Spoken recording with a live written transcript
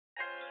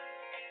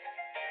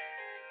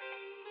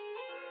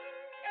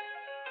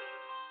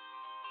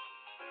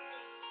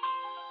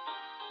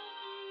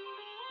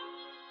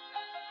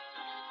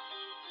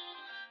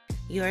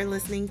You're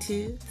listening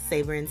to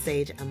Savor and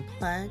Sage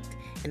Unplugged,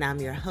 and I'm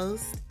your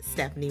host,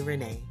 Stephanie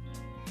Renee.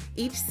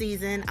 Each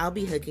season, I'll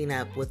be hooking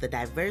up with a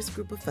diverse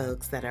group of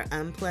folks that are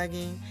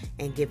unplugging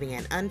and giving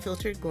an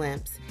unfiltered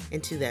glimpse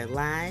into their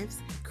lives,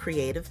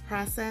 creative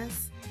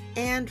process,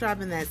 and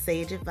dropping that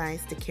sage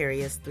advice to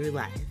carry us through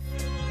life.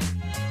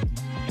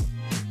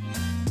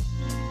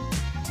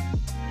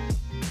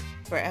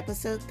 For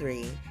episode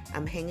 3,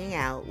 I'm hanging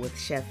out with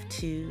Chef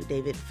 2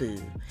 David Fu,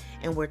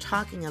 and we're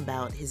talking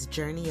about his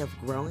journey of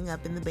growing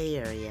up in the Bay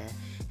Area,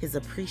 his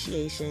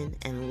appreciation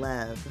and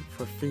love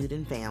for food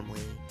and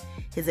family,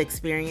 his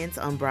experience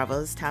on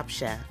Bravo's Top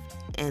Chef,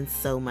 and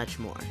so much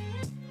more.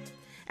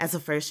 As a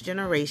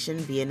first-generation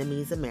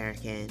Vietnamese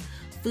American,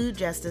 food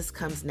justice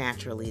comes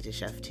naturally to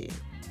Chef 2,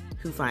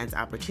 who finds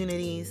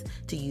opportunities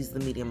to use the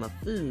medium of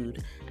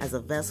food as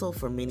a vessel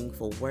for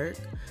meaningful work,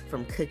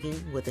 from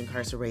cooking with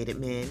incarcerated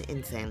men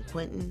in San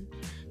Quentin,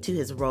 to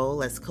his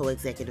role as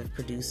co-executive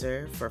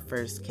producer for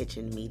First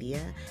Kitchen Media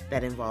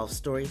that involves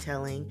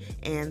storytelling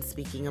and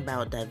speaking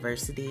about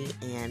diversity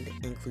and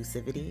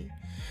inclusivity,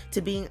 to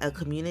being a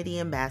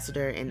community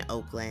ambassador in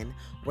Oakland,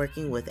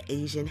 working with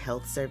Asian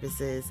Health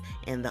Services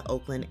and the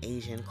Oakland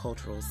Asian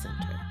Cultural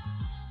Center.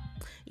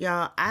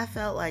 Y'all, I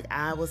felt like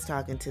I was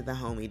talking to the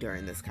homie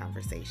during this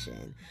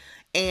conversation,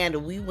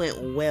 and we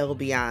went well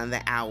beyond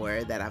the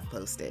hour that I've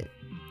posted.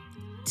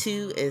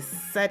 2 is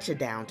such a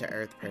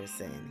down-to-earth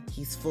person.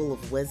 He's full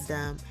of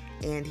wisdom,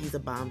 and he's a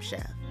bomb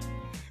chef.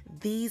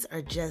 These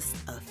are just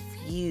a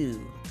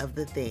few of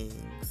the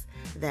things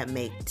that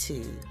make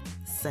 2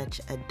 such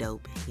a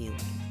dope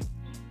human.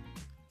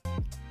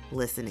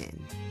 Listen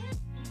in.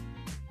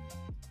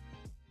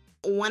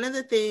 One of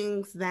the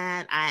things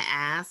that I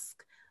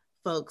ask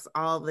folks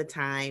all the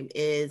time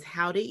is,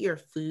 how did your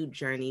food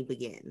journey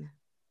begin?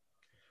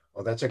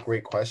 Well, that's a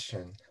great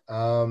question.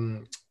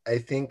 I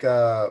think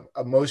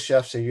most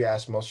chefs, if you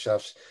ask most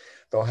chefs,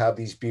 they'll have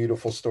these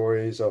beautiful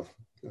stories of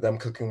them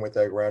cooking with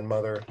their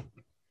grandmother,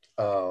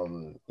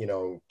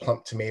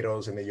 plump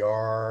tomatoes in the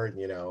yard,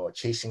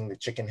 chasing the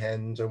chicken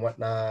hens and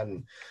whatnot.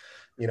 And,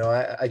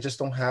 I just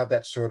don't have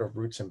that sort of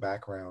roots and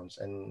backgrounds.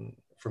 And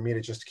for me to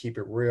just keep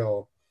it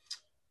real,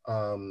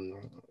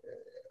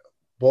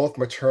 both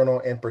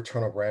maternal and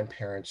paternal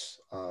grandparents,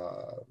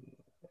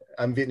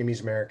 I'm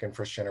Vietnamese American,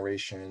 first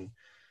generation,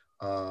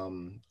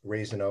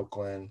 raised in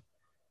Oakland.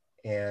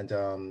 And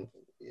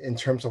in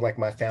terms of like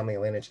my family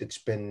lineage, it's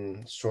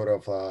been sort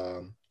of,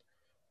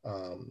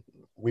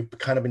 we've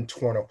kind of been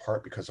torn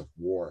apart because of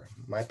war.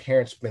 My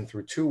parents been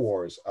through 2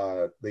 wars,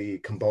 the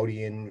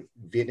Cambodian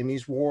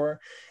Vietnamese War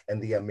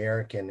and the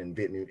American and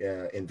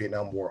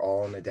Vietnam War,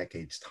 all in a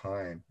decade's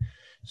time.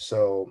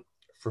 So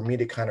for me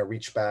to kind of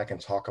reach back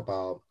and talk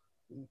about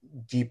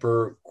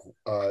deeper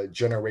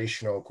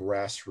generational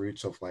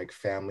grassroots of like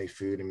family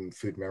food and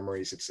food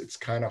memories, it's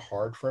kind of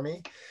hard for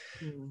me.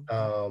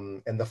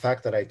 And the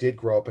fact that I did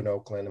grow up in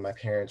Oakland and my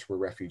parents were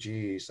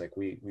refugees, like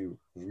we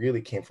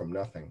really came from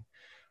nothing.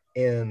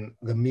 And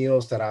the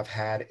meals that I've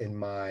had in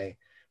my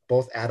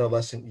both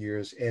adolescent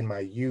years and my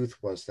youth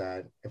was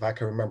that, if I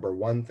can remember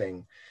one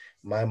thing,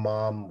 my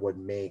mom would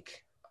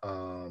make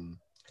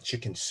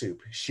chicken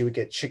soup. She would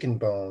get chicken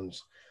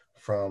bones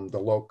from the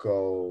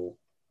local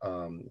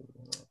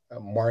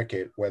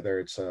market, whether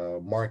it's a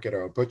market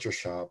or a butcher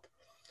shop.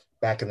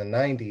 Back in the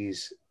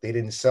 90s, they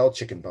didn't sell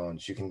chicken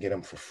bones. You can get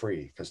them for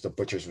free because the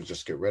butchers would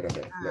just get rid of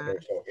it.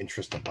 There's no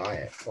interest to buy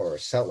it or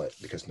sell it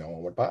because no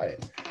one would buy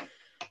it.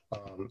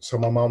 So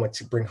my mom would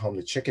bring home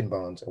the chicken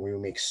bones and we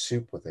would make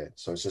soup with it.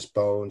 So it's just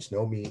bones,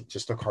 no meat,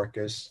 just a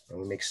carcass. And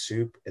we make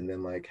soup and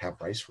then like have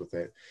rice with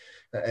it.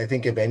 I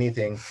think if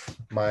anything,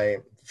 my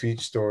food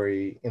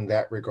story in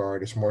that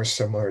regard is more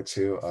similar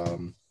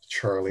to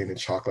Charlie and the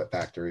Chocolate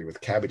Factory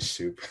with cabbage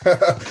soup,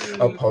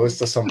 opposed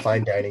to some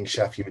fine dining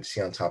chef you would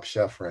see on Top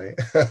Chef, right?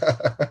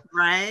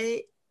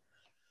 Right.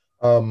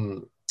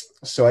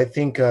 So I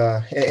think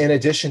in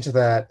addition to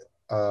that,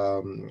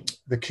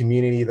 the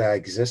community that I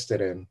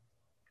existed in,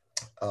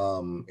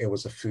 it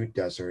was a food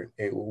desert.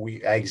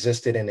 I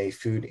existed in a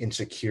food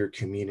insecure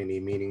community,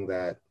 meaning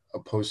that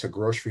opposed to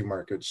grocery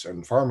markets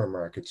and farmer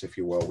markets, if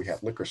you will, we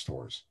have liquor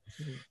stores.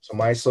 Mm-hmm. So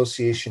my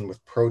association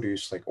with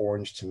produce like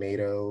orange,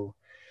 tomato,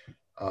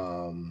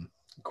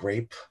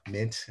 grape,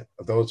 mint,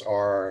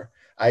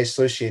 I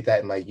associate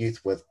that in my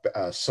youth with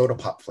soda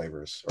pop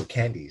flavors or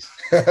candies.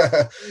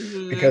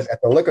 Mm-hmm. Because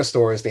at the liquor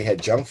stores, they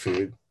had junk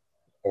food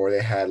or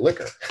they had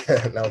liquor.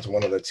 That was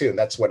one of the two. And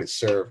that's what it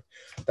served.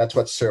 That's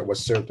what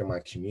was served in my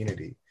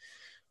community.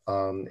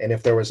 And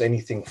if there was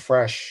anything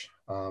fresh,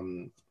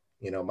 my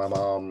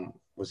mom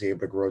was able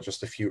to grow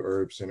just a few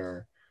herbs in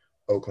her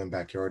Oakland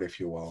backyard, if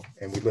you will.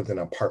 And we lived in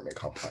an apartment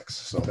complex.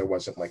 So there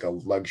wasn't like a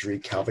luxury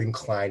Calvin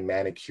Klein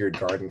manicured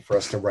garden for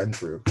us to run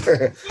through.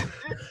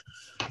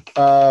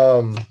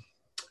 And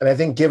I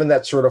think given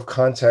that sort of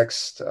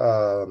context,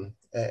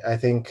 I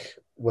think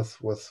with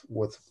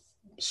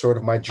sort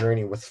of my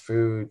journey with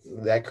food,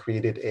 that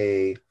created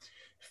a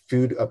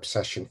food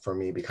obsession for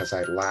me because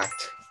I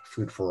lacked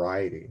food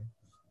variety,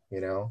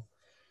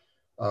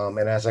 And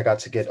as I got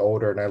to get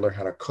older and I learned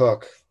how to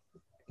cook,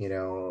 You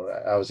know,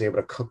 I was able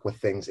to cook with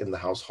things in the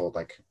household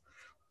like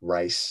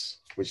rice,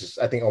 which is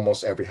I think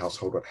almost every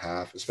household would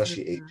have,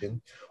 especially Mhm.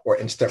 Asian, or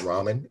instant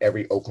ramen.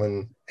 Every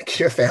Oakland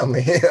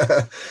family,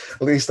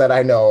 at least that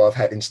I know of,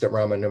 had instant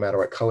ramen no matter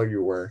what color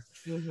you were,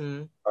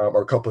 Mhm.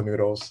 or cup of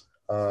noodles.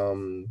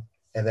 And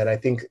then I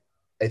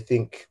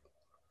think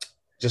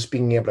just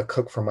being able to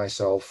cook for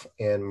myself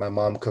and my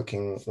mom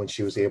cooking when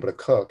she was able to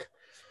cook,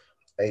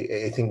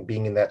 I think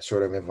being in that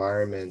sort of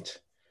environment,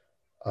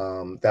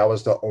 that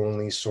was the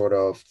only sort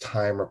of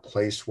time or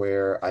place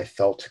where I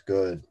felt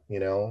good, you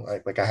know,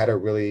 like I had a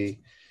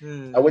really, I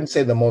Mm. wouldn't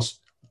say the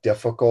most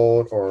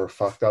difficult or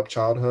fucked up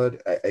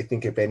childhood. I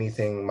think if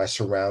anything, my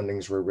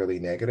surroundings were really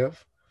negative.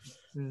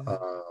 Mm.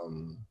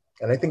 Um,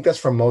 and I think that's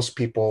for most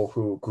people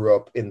who grew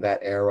up in that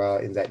era,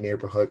 in that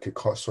neighborhood, could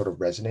sort of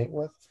resonate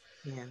with.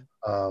 Yeah.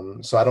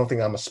 So I don't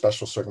think I'm a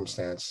special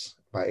circumstance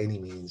by any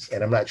means.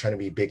 And I'm not trying to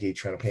be Biggie,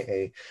 trying to paint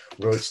a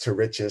roads to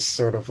riches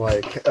sort of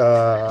like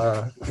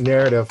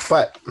narrative.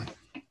 But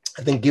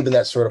I think given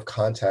that sort of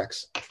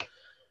context,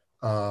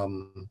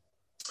 um,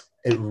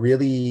 it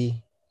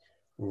really,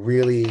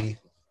 really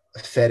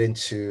fed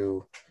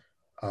into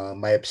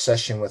my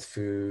obsession with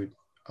food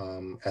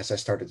as I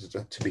started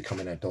to become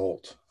an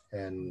adult.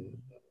 And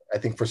I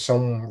think for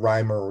some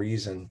rhyme or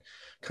reason,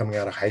 coming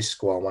out of high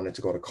school, I wanted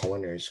to go to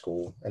culinary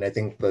school. And I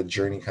think the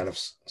journey kind of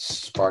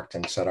sparked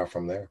and set off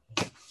from there.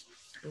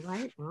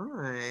 Right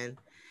on.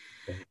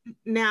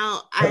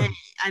 Now, I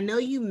know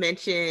you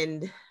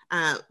mentioned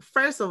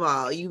first of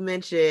all, you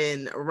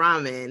mentioned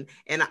ramen,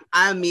 and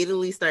I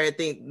immediately started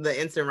thinking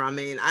the instant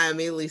ramen. I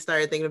immediately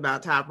started thinking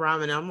about top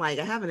ramen. I'm like,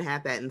 I haven't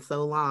had that in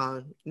so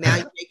long. Now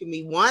you're making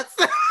me want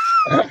some.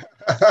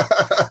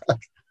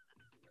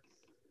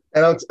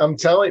 And I'm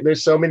telling you,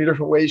 there's so many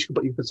different ways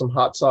you put some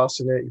hot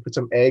sauce in it, you put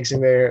some eggs in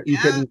there, you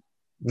Yeah, can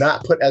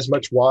not put as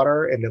much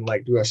water and then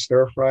like do a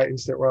stir fry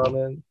instant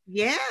ramen.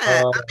 yeah.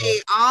 Uh, I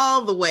mean,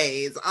 all the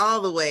ways,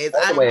 all the ways. all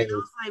the I mean, I ways.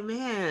 was like,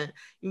 man,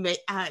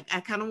 I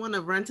kind of want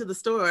to run to the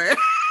store.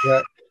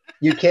 Yeah.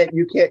 You can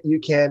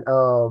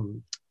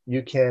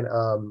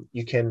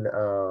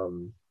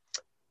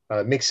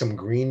mix some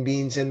green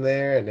beans in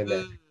there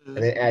and Mm.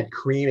 then add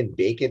cream and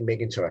bake it, make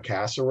it into a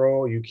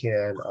casserole. You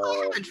can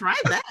I haven't tried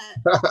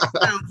that.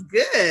 Sounds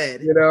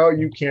good.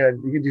 you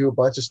can do a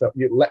bunch of stuff.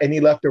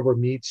 Any leftover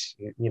meats,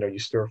 you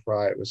stir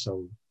fry it with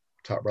some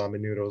top ramen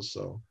noodles.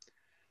 So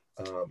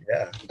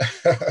yeah.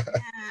 Yeah,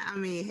 I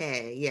mean,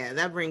 hey, yeah,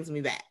 that brings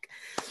me back.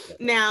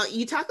 Now,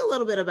 you talk a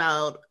little bit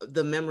about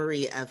the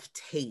memory of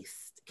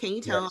taste. Can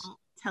you Yes,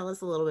 tell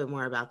us a little bit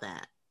more about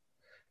that?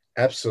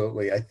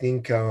 absolutely. I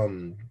think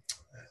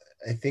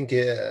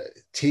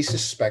taste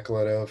is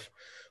speculative.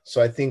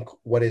 So I think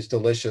what is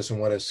delicious and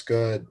what is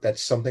good,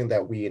 that's something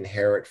that we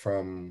inherit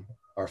from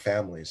our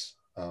families,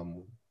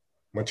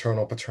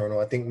 maternal, paternal.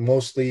 I think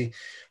mostly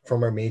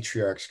from our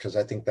matriarchs, because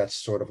I think that's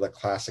sort of the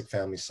classic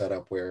family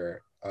setup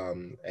where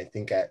I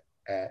think at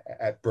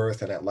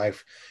birth and at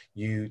life,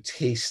 you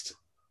taste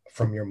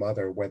from your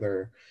mother,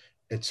 whether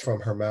it's from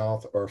her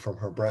mouth or from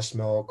her breast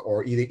milk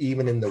or either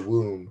even in the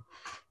womb,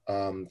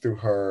 um, through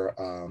her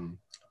um,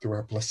 through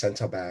her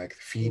placenta bag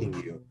feeding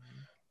you.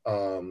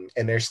 Mm.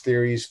 And there's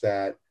theories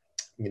that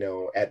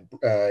at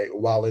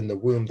while in the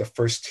womb, the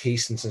first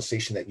taste and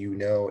sensation that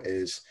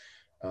is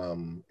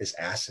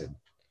acid,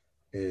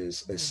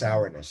 is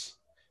sourness.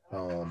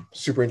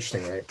 Super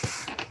interesting, right?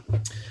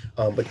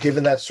 But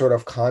given that sort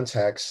of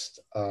context,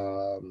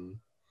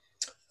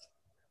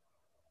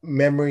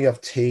 memory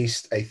of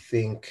taste, I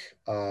think,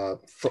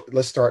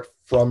 let's start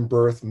from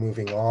birth,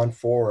 moving on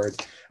forward.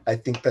 I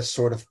think that's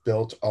sort of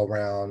built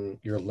around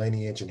your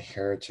lineage and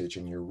heritage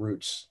and your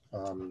roots,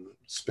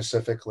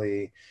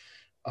 specifically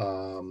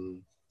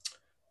um,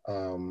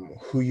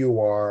 who you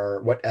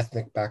are, what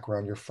ethnic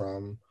background you're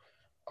from,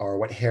 or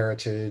what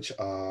heritage.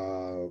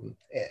 And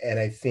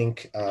I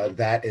think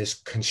that is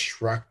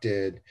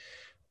constructed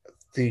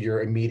through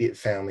your immediate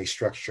family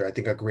structure. I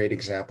think a great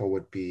example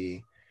would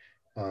be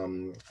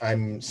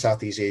I'm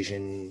Southeast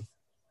Asian,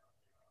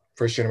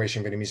 first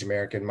generation Vietnamese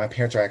American. My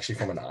parents are actually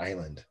from an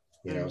island,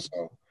 Mm.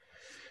 so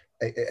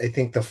I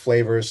think the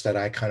flavors that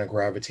I kind of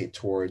gravitate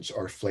towards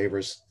are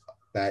flavors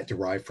that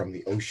derive from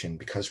the ocean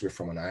because we're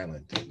from an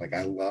island. Like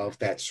I love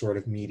that sort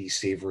of meaty,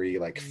 savory,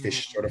 like Yeah.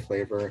 fish sort of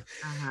flavor,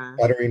 Uh-huh.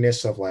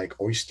 butteriness of like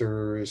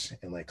oysters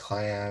and like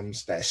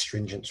clams, that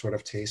astringent sort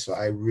of taste. So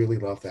I really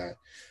love that.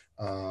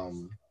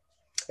 Um,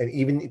 and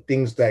even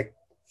things that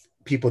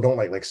people don't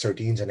like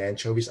sardines and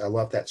anchovies. I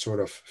love that sort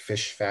of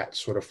fish fat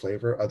sort of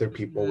flavor. Other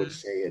people would Mhm.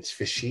 say it's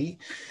fishy.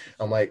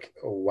 I'm like,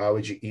 oh, why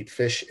would you eat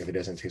fish if it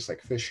doesn't taste like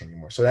fish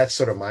anymore? So that's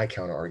sort of my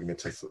counter argument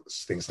to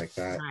things like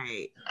that.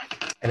 Right.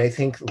 And I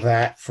think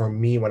that for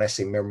me, when I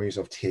say memories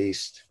of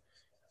taste,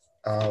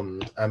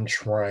 I'm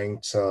trying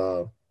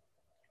to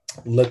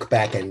look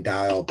back and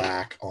dial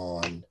back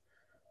on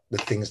the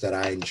things that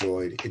I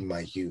enjoyed in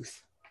my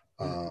youth.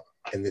 Mm. Uh,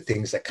 and the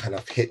things that kind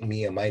of hit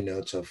me in my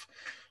notes of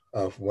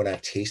when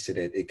I've tasted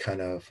it, it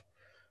kind of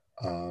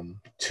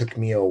took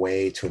me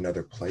away to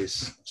another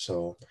place.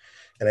 So,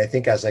 and I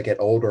think as I get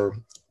older,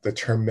 the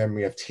term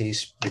memory of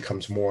taste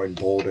becomes more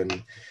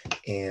emboldened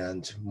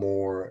and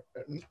more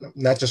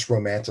not just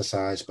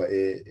romanticized, but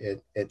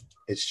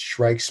it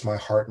strikes my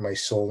heart and my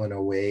soul in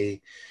a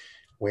way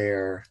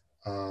where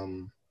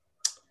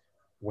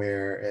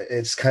where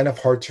it's kind of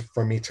hard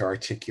for me to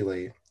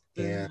articulate.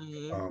 And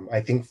Mm-hmm.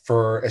 I think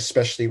for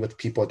especially with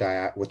people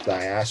with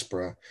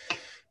diaspora,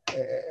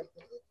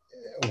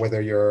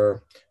 whether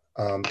you're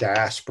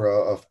diaspora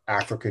of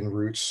African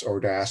roots or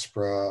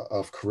diaspora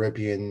of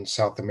Caribbean,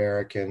 South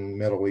American,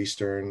 Middle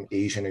Eastern,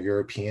 Asian, or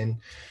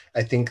European,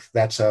 I think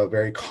that's a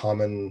very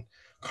common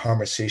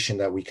conversation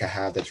that we could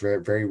have that's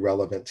very, very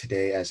relevant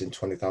today as in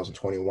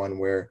 2021,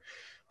 where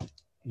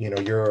you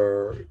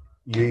know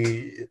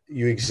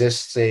you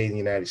exist, say, in the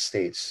United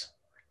States,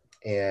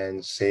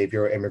 and say if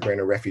you're an immigrant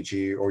or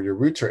refugee, or your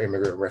roots are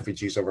immigrant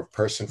refugees of a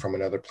person from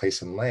another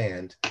place and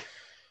land,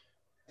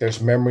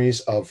 there's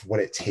memories of what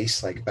it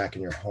tastes like back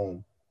in your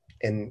home.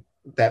 And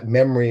that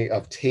memory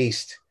of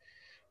taste,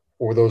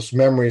 or those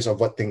memories of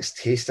what things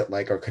tasted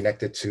like, are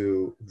connected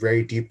to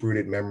very deep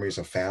rooted memories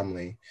of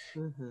family,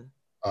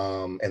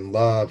 Mm-hmm. and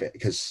love,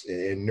 because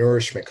and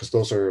nourishment, because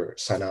those are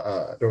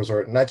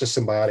not just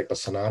symbiotic but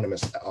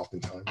synonymous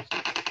oftentimes.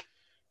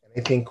 And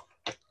I think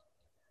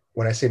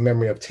when I say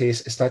memory of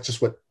taste, it's not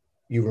just what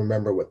you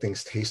remember what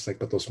things taste like,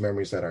 but those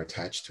memories that are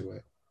attached to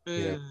it.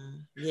 You know,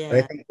 and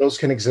I Yeah. think those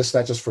can exist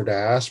not just for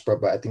diaspora,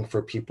 but I think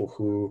for people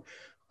who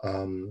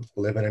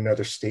live in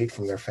another state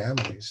from their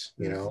families.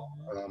 You know,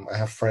 Mm-hmm. I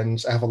have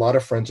friends. I have a lot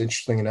of friends,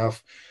 interesting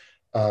enough,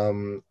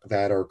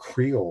 that are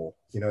Creole.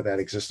 You know, that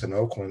exist in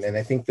Oakland, and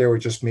I think there were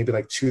just maybe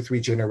like 2-3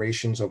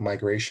 generations of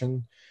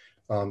migration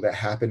that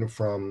happened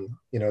from,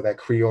 you know, that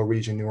Creole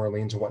region, New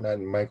Orleans and whatnot,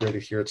 and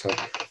migrated here to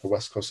the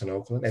West Coast in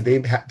Oakland, and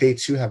they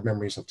too have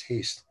memories of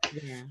taste,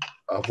 Yeah.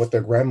 of what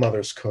their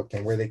grandmothers cooked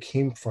and where they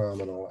came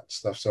from and all that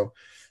stuff. So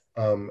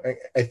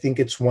I think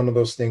it's one of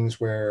those things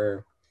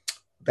where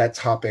that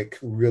topic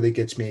really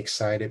gets me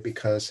excited,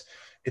 because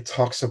it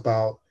talks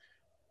about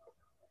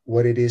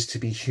what it is to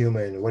be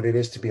human, what it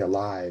is to be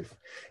alive.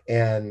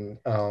 And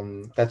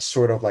that's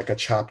sort of like a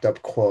chopped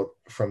up quote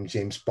from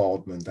James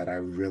Baldwin that I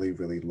really,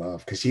 really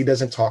love, because he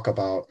doesn't talk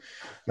about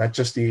not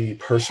just the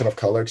person of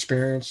color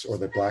experience or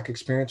the Black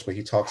experience, but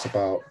he talks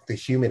about the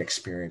human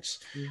experience,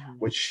 Mm-hmm.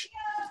 which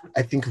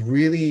I think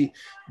really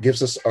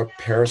gives us a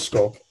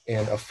periscope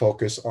and a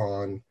focus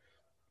on,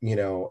 you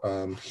know,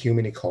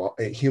 human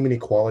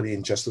equality,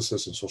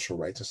 injustices, and social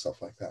rights and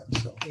stuff like that.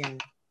 So, Yeah.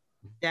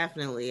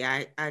 Definitely.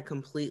 I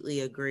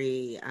completely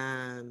agree.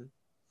 I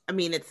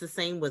mean, it's the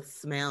same with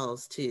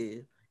smells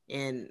too.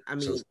 And I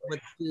so mean, with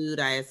food,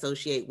 I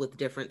associate with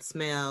different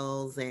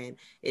smells, and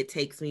it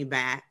takes me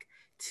back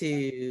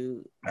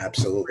to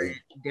absolutely.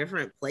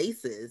 different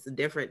places,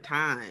 different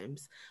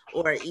times,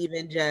 or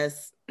even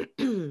just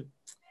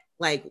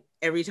like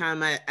every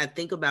time I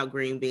think about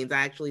green beans,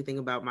 I actually think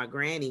about my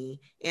granny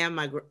and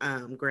my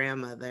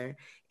grandmother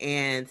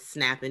and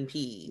snapping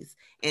peas.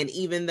 And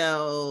even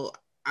though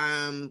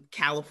I'm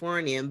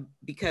Californian,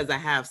 because I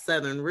have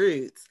Southern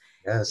roots,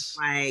 Yes.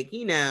 like,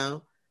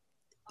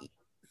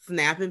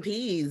 snapping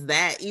peas,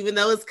 that even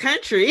though it's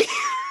country,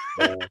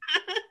 Yeah.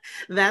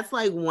 that's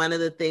like one of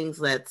the things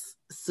that's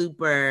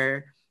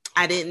super,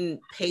 I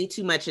didn't pay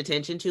too much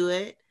attention to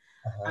it.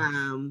 Uh-huh.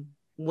 Um,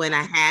 when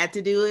I had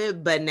to do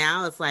it, but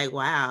now it's like,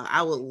 wow,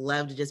 I would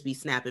love to just be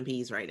snapping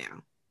peas right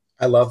now.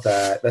 I love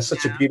that. That's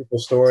such a Yeah. beautiful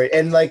story.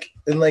 And I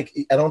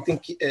don't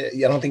think you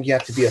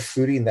have to be a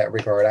foodie in that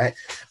regard. I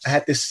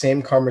had this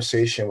same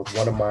conversation with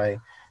one of my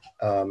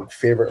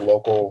favorite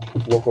local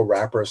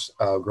rappers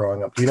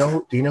growing up. Do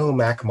you know who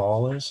Mac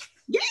Mall is?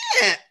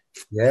 Yeah.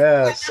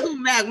 Yes. I know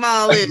who Mac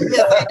Mall is.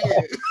 Yes, I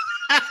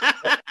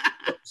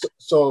do.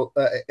 So,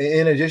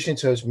 in addition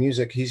to his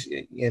music, he's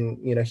in,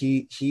 you know,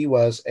 he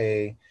was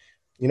a,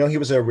 you know, he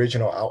was an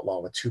original outlaw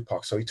with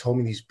Tupac. So he told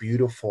me these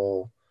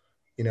beautiful,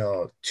 you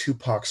know,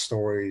 Tupac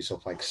stories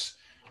of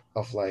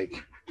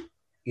like,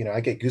 you know,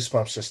 I get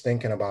goosebumps just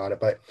thinking about it.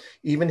 But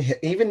even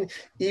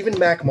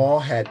Mac Mall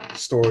had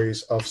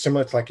stories of,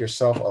 similar to like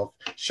yourself, of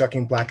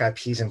shucking black eyed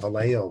peas in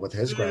Vallejo with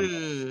his grandma.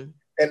 Mm,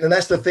 And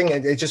that's the thing.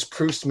 It just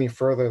proves to me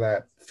further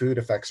that food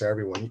affects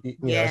everyone. You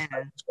know, it's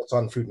yeah, what's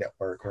on Food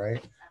Network,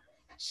 right?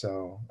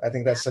 So I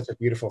think that's such a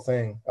beautiful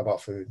thing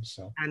about food.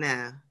 So I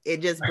know.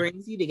 It just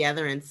brings you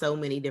together in so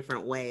many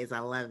different ways. I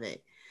love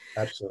it.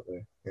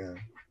 absolutely, yeah.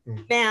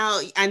 Mm. Now,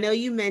 I know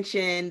you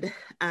mentioned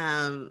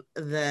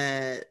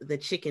the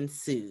chicken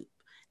soup.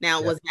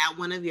 Now, Yeah. was that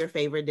one of your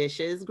favorite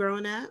dishes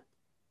growing up,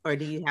 or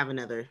do you have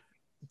another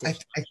I, dish?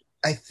 I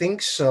I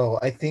think so.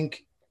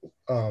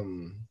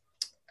 Um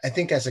I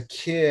think as a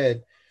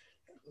kid,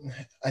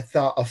 I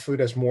thought of food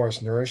as more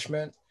as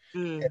nourishment.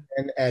 Mm,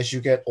 And as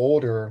you get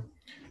older,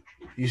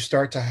 you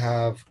start to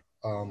have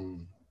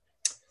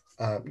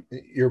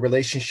your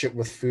relationship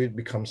with food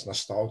becomes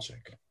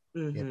nostalgic.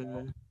 You know?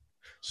 mm-hmm.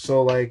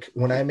 So like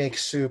when I make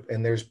soup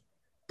and there's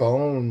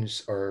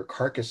bones or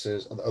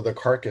carcasses of the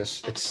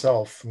carcass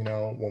itself, you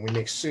know, when we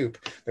make soup,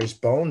 there's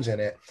bones in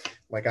it.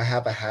 Like I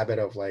have a habit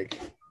of like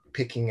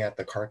picking at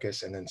the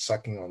carcass and then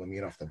sucking all the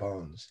meat off the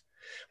bones.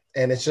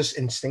 and it's just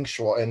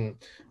instinctual. And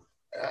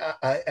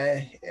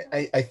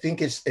I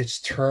think it's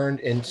turned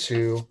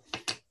into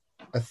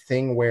a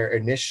thing where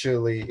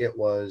initially it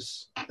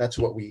was that's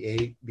what we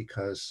ate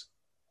because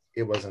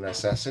it was a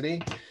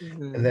necessity, and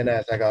Mm-hmm. then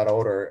as I got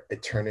older,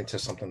 it turned into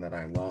something that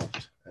I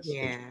loved. As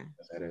interesting Yeah.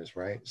 as that is,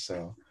 right?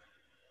 So,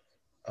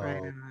 Right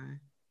um, on.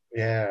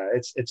 yeah,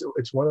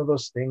 it's one of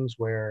those things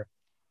where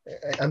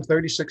I'm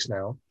 36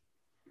 now.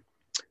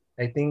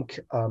 I think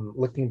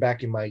looking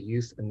back in my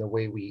youth and the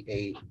way we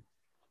ate,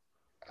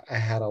 I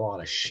had a lot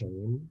of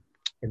shame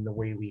in the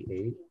way we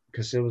ate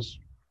because it was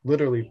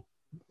literally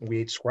we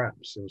ate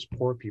scraps. It was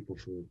poor people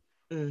food.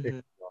 Mm-hmm.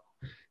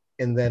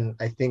 And then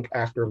I think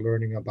after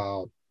learning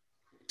about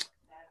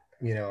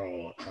you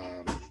know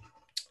uh,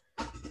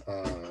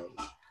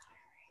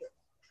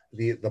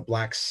 the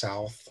Black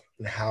South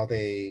and how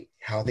they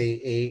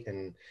ate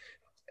and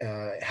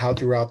how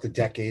throughout the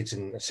decades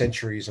and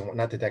centuries and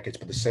not the decades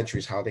but the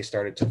centuries how they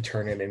started to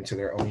turn it into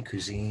their own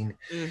cuisine,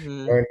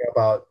 Mm-hmm. learning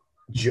about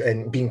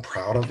and being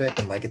proud of it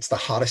and like it's the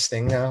hottest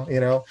thing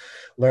now,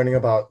 learning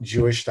about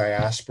Jewish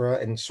diaspora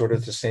and sort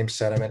of the same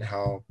sentiment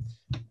how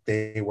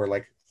they were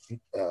like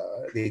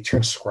they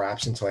turned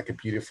scraps into like a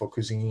beautiful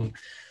cuisine,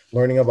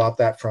 learning about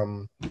that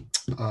from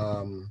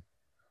um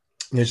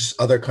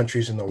just other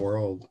countries in the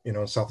world,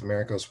 South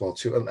America as well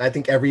too. And I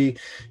think every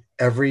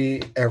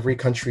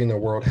country in the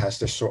world has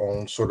their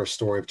own sort of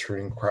story of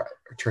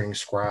turning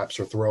scraps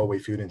or throwaway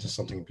food into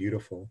something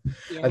beautiful.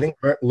 I Yeah. think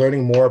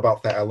learning more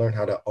about that, I learned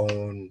how to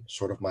own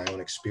sort of my own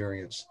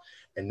experience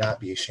and not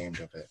be ashamed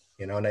of it.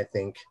 And I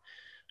think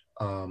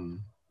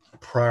um,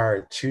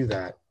 prior to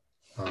that,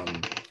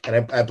 and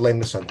I blame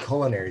this on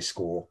culinary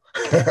school.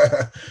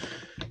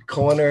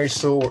 Culinary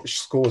school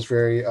is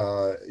very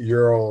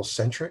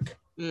Eurocentric,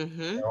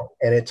 Mm-hmm.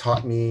 and it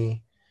taught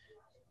me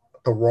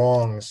the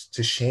wrongs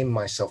to shame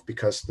myself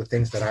because the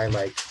things that I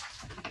liked,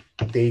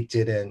 they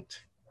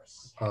didn't.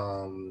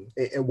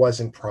 It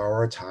wasn't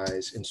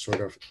prioritized in sort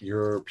of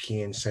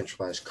European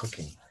centralized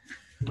cooking.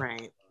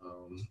 Right.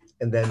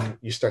 And then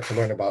you start to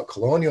learn about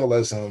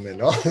colonialism and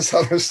all this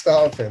other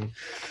stuff, and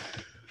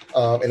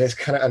it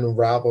kind of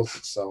unravels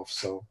itself.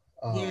 So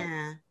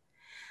Yeah.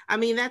 I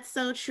mean, that's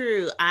so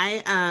true.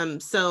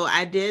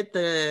 I did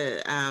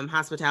the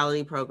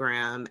hospitality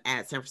program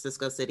at San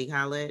Francisco City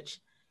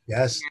College.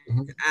 yes.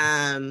 Mm-hmm.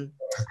 Um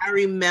I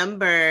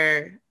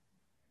remember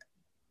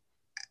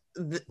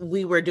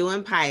we were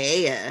doing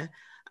paella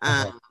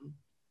Uh-huh. um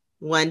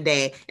one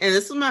day, and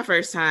this was my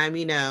first time,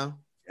 Yeah.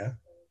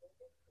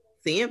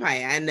 seeing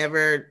paella. I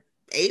never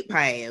ate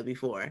paella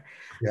before.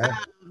 Yeah.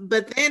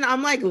 But then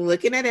I'm like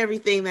looking at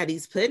everything that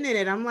he's putting in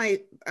it. I'm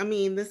like, I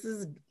mean, this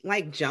is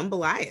like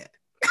jambalaya.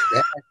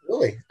 Yeah.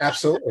 Absolutely.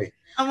 Absolutely.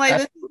 I'm like,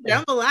 this is Absolutely.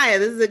 jambalaya.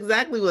 This is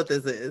exactly what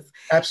this is.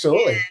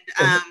 Absolutely.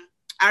 And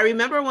I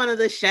remember one of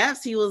the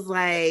chefs, he was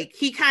like,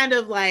 he kind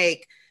of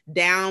like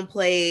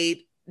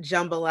downplayed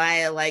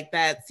jambalaya, like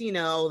that's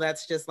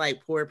just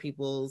like poor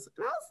people's.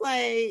 And I was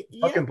like,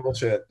 yeah, Fucking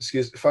bullshit.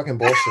 Fucking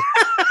bullshit.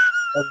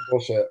 Fucking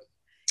bullshit.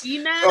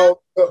 you know,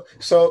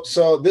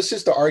 So this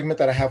is the argument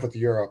that I have with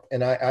Europe,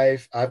 and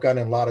I've gotten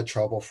in a lot of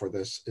trouble for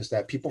this. Is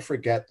that people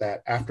forget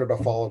that after the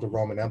fall of the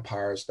Roman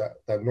empires, that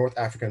the North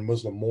African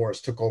Muslim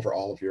Moors took over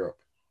all of Europe,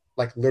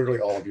 like literally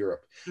all of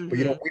Europe. But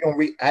mm-hmm, we don't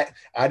read.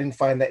 I didn't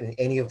find that in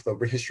any of the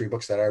history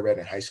books that I read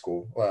in high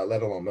school,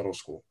 let alone middle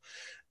school.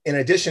 In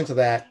addition to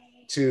that,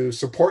 to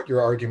support your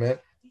argument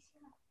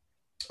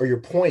or your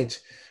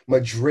point,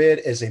 Madrid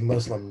is a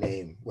Muslim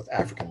name with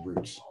African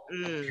roots.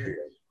 mm, Period.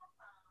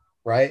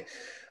 Right?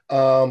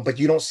 But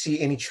you don't see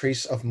any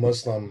trace of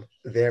Muslim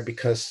there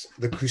because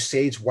the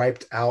Crusades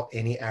wiped out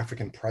any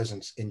African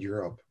presence in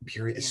Europe,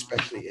 period, yeah,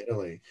 especially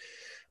Italy.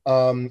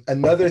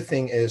 Another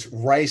thing is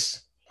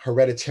rice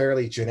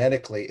hereditarily,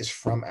 genetically, is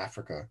from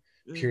Africa,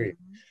 period.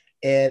 mm-hmm,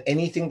 And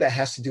anything that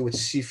has to do with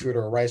seafood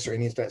or rice or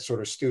any of that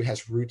sort of stew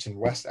has roots in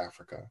West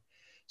Africa.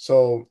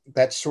 So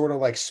that's sort of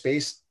like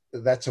space.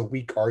 That's a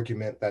weak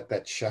argument that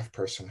that chef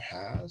person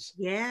has.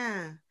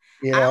 yeah.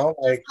 You I know,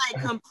 was just like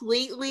like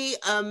completely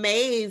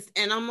amazed,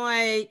 and I'm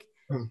like,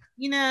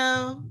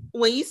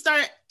 when you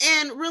start,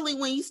 and really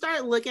when you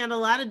start looking at a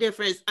lot of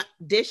different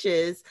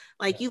dishes,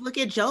 like you look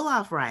at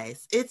jollof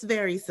rice, it's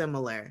very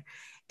similar.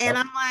 And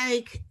yep. I'm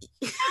like,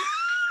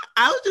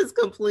 I was just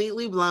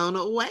completely blown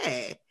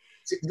away.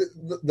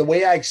 The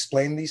way I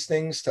explain these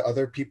things to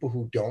other people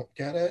who don't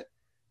get it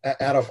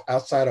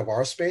outside of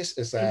our space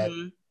is that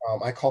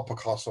Mm-hmm. I call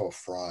Picasso a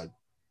fraud.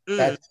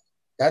 Mm,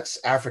 That's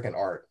African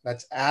art.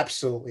 That's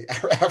absolutely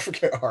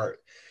African art.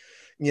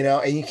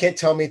 And you can't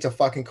tell me it's a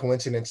fucking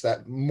coincidence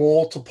that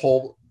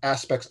multiple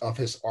aspects of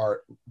his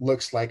art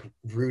looks like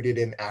rooted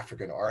in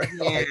African art.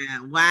 yeah, Like,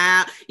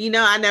 wow.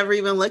 I never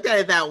even looked at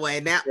it that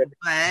way now, but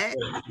I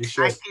you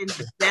should.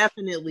 can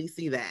definitely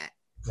see that.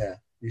 Yeah,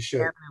 you should.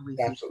 Definitely You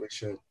see. absolutely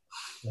should.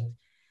 Yeah.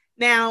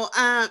 Now,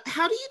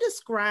 how do you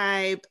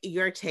describe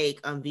your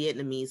take on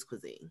Vietnamese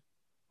cuisine?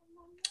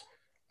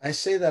 I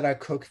say that I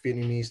cook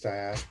Vietnamese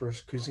diaspora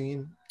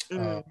cuisine. Uh,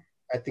 Mm,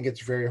 I think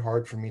it's very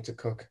hard for me to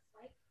cook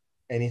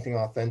anything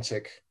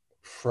authentic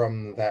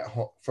from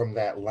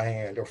that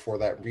land or for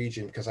that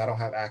region because I don't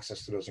have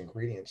access to those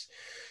ingredients.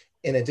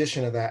 In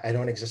addition to that, I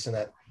don't exist in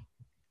that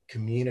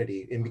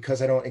community, and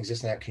because I don't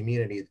exist in that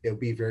community, it'll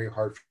be very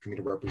hard for me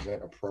to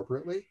represent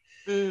appropriately.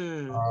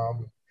 Mm.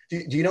 Um,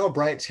 do you know who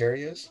Bryant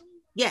Terry is?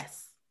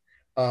 Yes.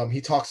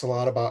 He talks a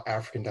lot about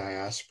African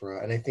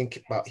diaspora, and I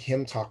think about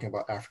him talking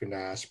about African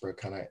diaspora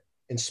kind of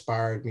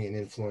inspired me and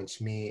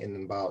influenced me,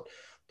 and about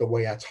the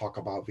way I talk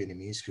about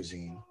Vietnamese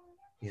cuisine,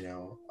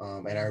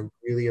 and I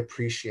really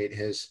appreciate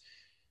his.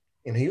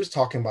 And he was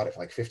talking about it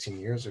like 15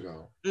 years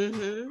ago,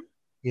 Mm-hmm.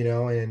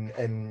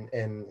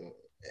 and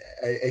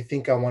I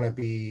think I want to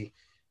be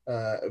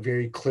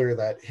very clear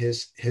that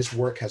his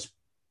work has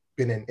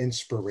been an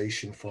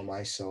inspiration for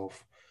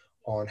myself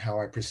on how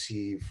I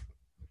perceive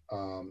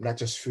not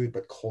just food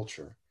but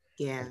culture.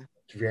 Yeah.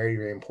 It's very,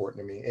 very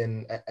important to me,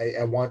 and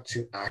I want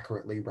to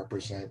accurately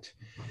represent.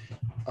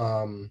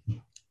 Um,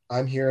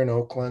 I'm here in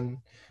Oakland,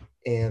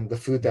 and the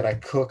food that I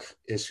cook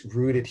is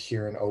rooted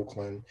here in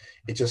Oakland.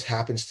 It just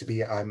happens to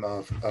be I'm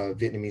of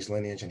Vietnamese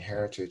lineage and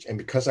heritage, and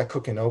because I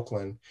cook in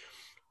Oakland,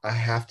 I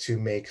have to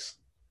make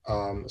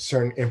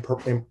certain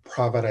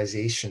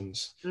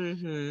improvisations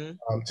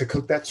Mm-hmm. to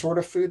cook that sort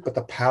of food, but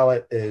the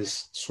palate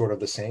is sort of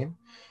the same.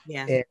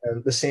 Yeah.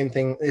 And the same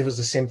thing, it was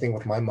the same thing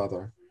with my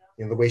mother.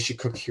 The way she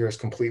cooked here is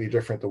completely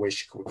different the way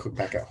she would cook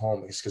back at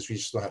home. It's because we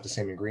just don't have the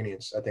same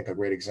ingredients. I think a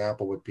great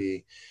example would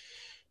be,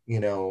 you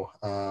know,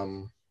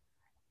 um,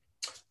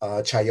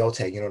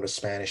 chayote, the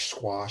Spanish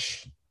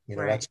squash.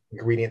 Right. That's an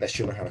ingredient that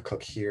she learned how to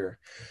cook here.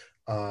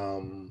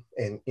 And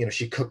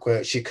she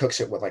cooks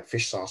it with like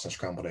fish sauce and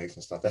scrambled eggs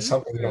and stuff. That's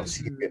something you don't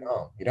see in Mm-hmm.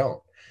 Vietnam. You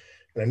don't.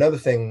 And another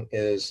thing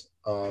is,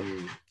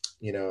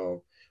 you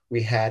know,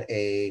 we had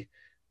a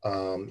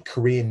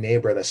Korean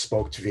neighbor that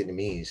spoke to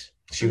Vietnamese.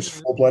 She was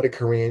Mm-hmm. full-blooded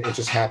Korean. It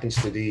just happens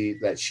to be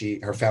that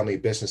her family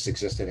business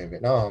existed in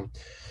Vietnam,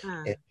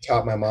 and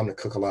taught my mom to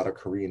cook a lot of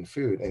Korean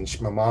food. And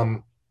my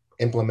mom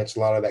implements a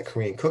lot of that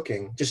Korean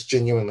cooking, just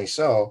genuinely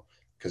so,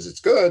 because it's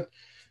good,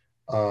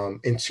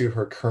 into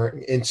her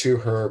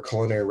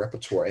culinary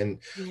repertoire. And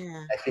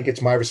Yeah. I think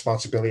it's my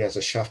responsibility as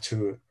a chef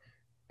to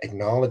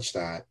acknowledge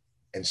that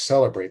and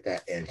celebrate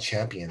that and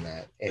champion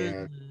that.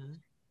 And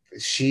Mm-hmm.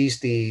 she's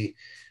the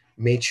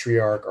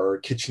matriarch or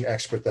kitchen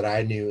expert that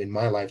I knew in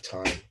my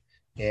lifetime.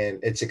 And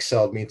it's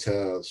excelled me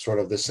to sort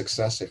of this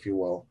success, if you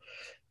will.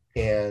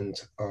 And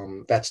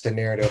that's the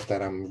narrative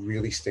that I'm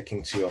really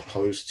sticking to,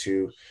 opposed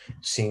to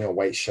seeing a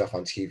white chef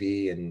on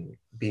TV and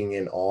being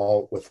in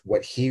awe with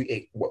what he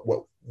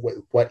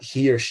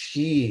or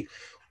she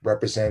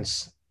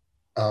represents,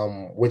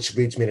 which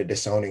leads me to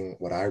disowning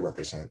what I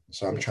represent.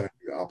 So I'm Yeah. trying to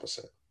do the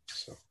opposite.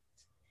 So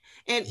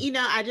And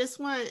I just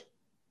want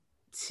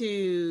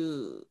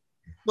to,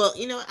 well,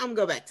 I'm gonna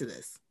go back to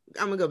this.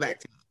 I'm gonna go back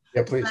to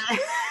yeah, it. please.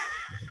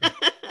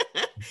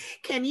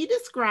 Can you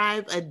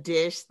describe a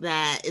dish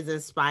that is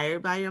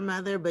inspired by your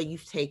mother, but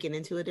you've taken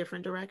into a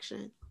different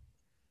direction?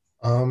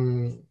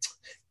 Um,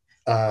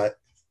 uh,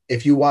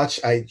 if you watch,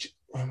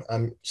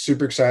 I'm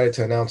super excited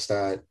to announce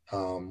that.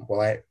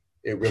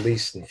 It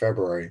released in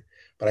February,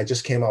 but I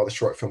just came out with a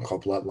short film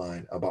called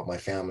Bloodline about my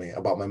family,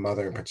 about my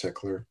mother in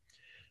particular,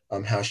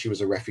 how she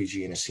was a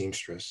refugee and a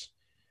seamstress.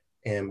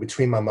 And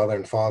between my mother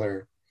and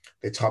father,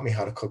 they taught me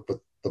how to cook with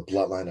the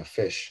bloodline of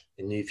fish.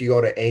 And if you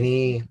go to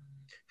any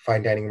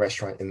fine dining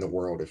restaurant in the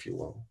world, if you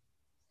will,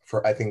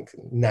 for I think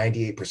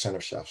 98%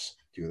 of chefs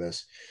do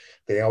this.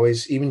 They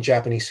always, even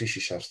Japanese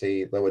sushi chefs,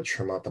 they would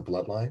trim out the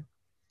bloodline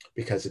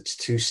because it's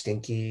too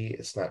stinky.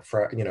 It's not it's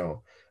not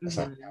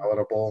Mm-hmm.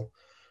 palatable.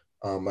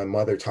 My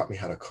mother taught me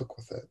how to cook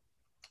with it.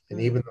 And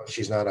even though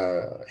she's not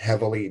a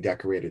heavily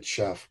decorated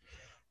chef,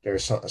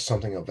 there's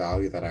something of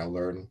value that I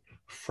learned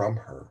from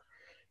her.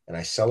 And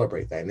I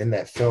celebrate that. And in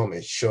that film,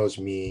 it shows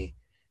me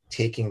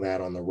taking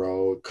that on the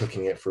road,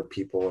 cooking it for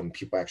people, and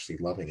people actually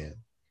loving it.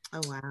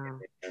 Oh, wow.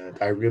 And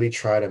I really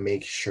try to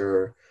make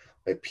sure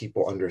that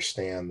people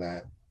understand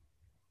that.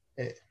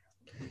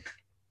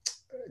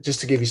 Just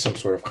to give you some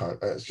sort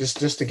of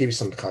just to give you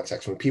some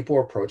context, when people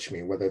approach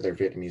me, whether they're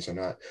Vietnamese or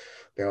not,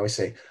 they always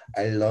say,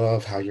 "I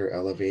love how you're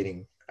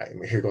elevating."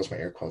 Here goes my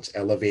air quotes,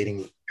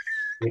 elevating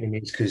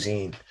Vietnamese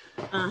cuisine,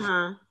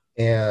 Uh-huh.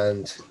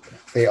 and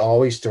they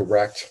always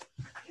direct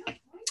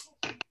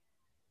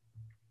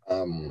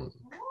um,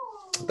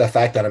 the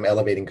fact that I'm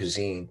elevating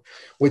cuisine,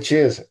 which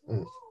is,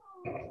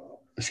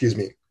 excuse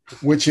me,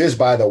 which is,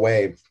 by the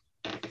way,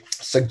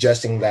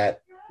 suggesting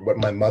that what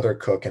my mother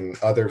cook and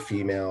other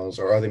females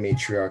or other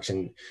matriarchs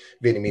in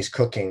Vietnamese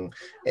cooking,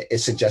 it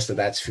suggests that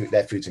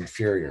that food's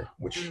inferior,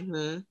 which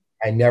Mm-hmm.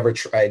 I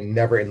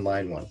never in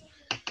line one.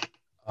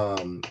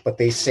 But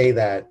they say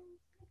that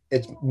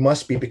it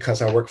must be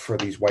because I work for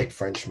these white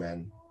French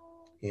men,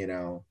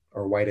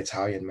 or white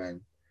Italian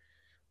men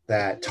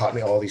that taught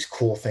me all these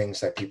cool things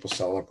that people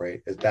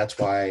celebrate. That's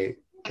why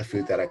the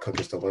food that I cook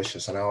is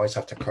delicious. And I always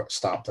have to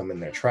stop them in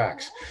their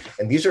tracks.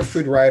 And these are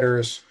food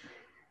writers,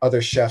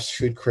 other chefs,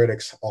 food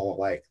critics, all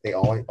alike. They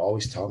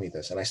always tell me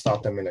this. And I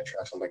stop them in their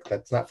tracks. I'm like,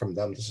 that's not from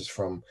them. This is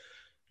from,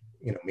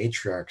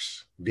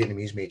 matriarchs,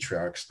 Vietnamese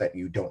matriarchs that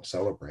you don't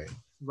celebrate.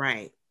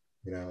 Right.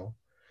 you know.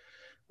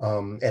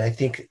 And I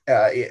think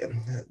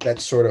that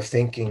sort of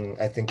thinking,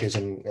 I think,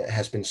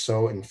 has been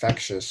so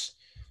infectious.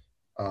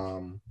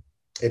 Um,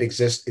 it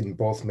exists in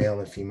both male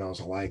and females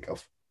alike,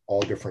 of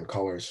all different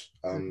colors,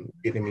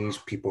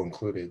 Vietnamese people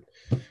included.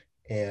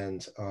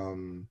 And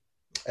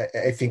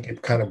I think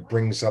it kind of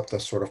brings up the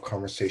sort of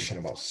conversation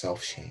about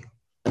self-shame,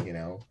 you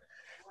know.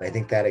 And I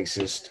think that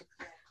exists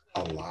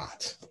a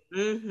lot,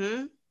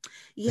 Mm-hmm.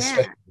 Yeah.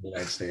 especially in the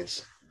United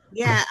States.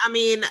 Yeah. I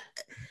mean,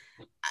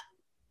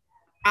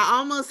 I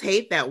almost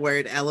hate that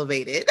word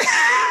elevated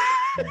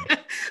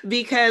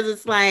because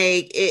it's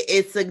like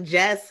it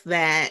suggests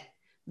that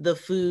the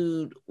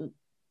food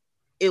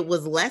it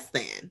was less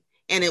than,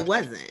 and it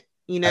wasn't,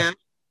 you know?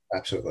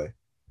 Absolutely.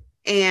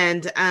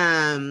 And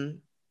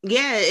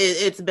yeah,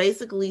 it's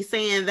basically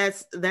saying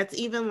that's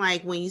even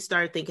like when you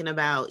start thinking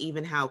about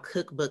even how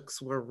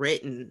cookbooks were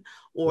written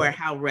or Yeah.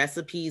 how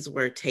recipes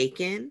were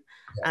taken.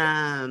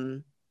 Yeah.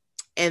 Um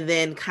and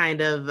then kind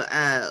of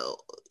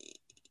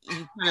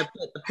you kind of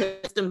put the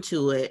system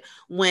to it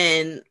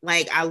when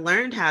like I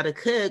learned how to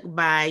cook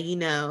by,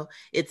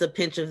 it's a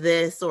pinch of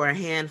this or a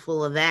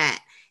handful of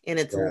that, and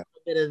it's a Yeah.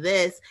 little bit of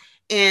this,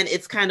 and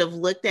it's kind of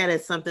looked at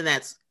as something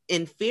that's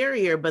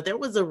inferior, but there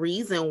was a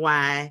reason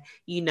why,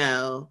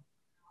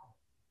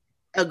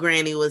 a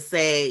granny would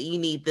say you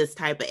need this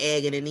type of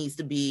egg and it needs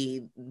to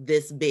be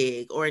this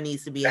big or it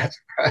needs to be That's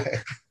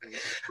right.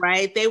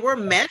 right. They were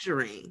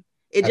measuring.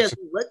 It just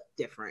Absolutely. looked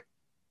different.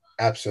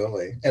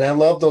 Absolutely. And I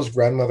love those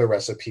grandmother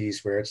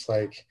recipes where it's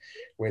like,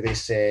 where they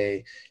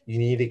say you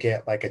need to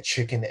get like a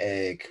chicken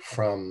egg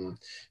from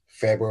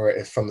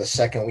February, from the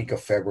second week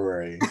of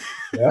February.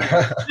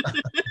 Yeah.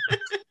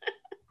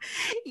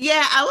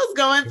 Yeah, I was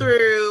going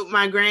through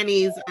my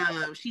granny's.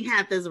 She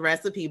had this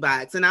recipe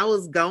box, and I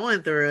was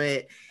going through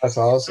it. That's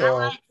I awesome.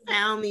 like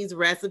found these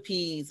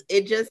recipes.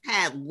 It just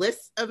had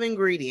lists of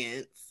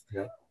ingredients,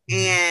 Yeah.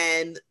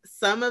 and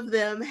some of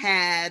them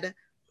had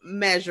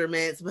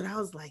measurements, but I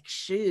was like,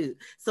 shoot.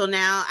 So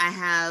now I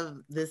have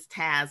this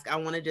task. I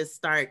want to just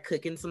start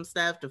cooking some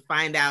stuff to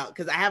find out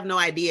because I have no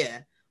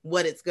idea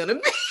what it's gonna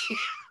be.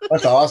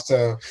 That's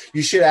awesome.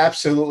 You should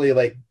absolutely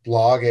like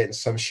blog it in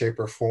some shape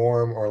or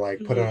form, or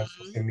like put it on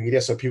Mhm. social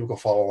media so people can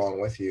follow along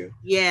with you.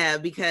 Yeah,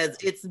 because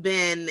it's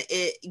been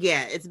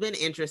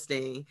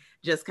interesting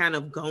just kind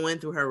of going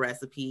through her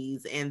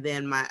recipes. And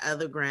then my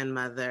other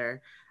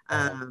grandmother,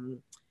 Uh-huh.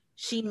 um,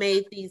 she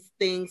made these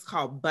things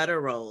called butter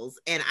rolls.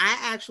 And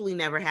I actually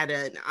never had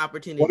an What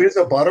opportunity. is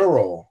a butter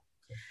roll?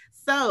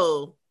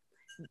 So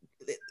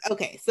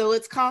okay, so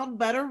it's called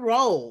butter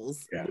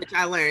rolls, Yeah. which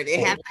I learned.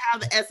 It has Oh. to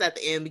have the S at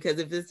the end because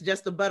if it's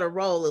just a butter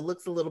roll, it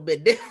looks a little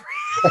bit different.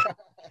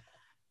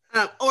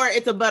 Or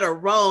it's a butter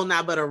roll,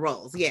 not butter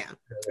rolls. Yeah.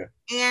 Yeah.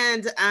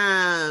 And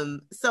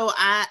so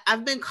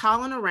I've been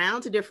calling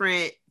around to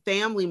different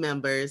family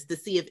members to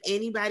see if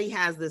anybody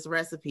has this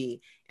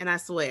recipe. And I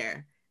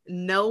swear,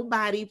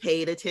 nobody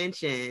paid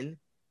attention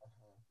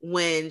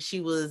when she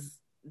was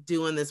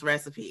doing this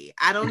recipe.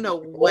 I don't know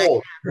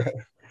what. Oh.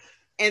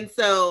 And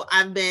so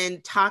I've been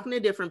talking to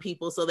different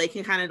people so they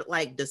can kind of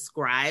like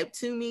describe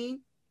to me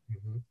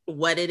Mhm.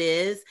 what it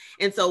is.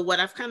 And so what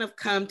I've kind of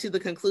come to the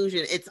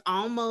conclusion, it's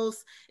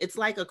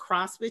like a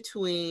cross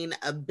between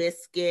a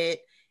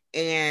biscuit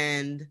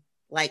and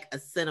like a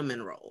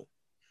cinnamon roll.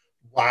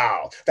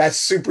 Wow, that's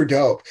super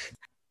dope.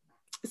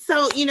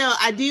 So,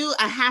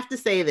 I have to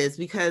say this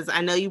because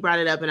I know you brought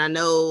it up and I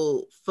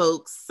know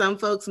some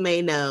folks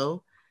may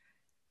know,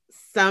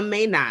 some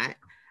may not,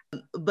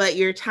 but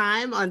your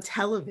time on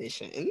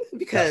television, Yeah.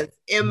 because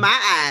in my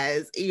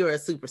eyes, you're a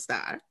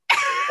superstar.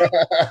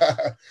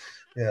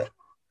 Yeah.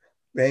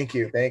 Thank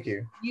you. Thank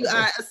you. You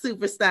are a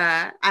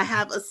superstar. I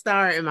have a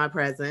star in my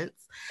presence.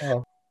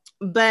 Oh.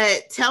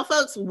 But tell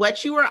folks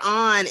what you were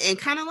on and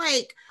kind of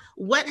like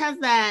what has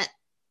that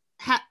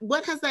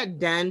what has that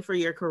done for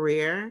your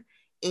career,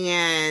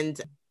 and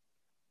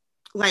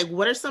like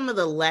what are some of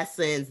the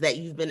lessons that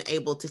you've been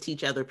able to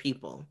teach other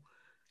people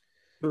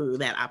through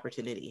that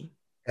opportunity?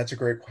 That's a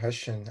great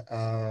question.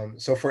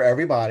 So for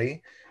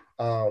everybody,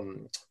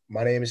 um,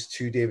 my name is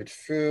Tu David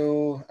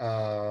Fu.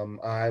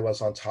 I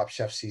was on Top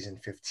Chef season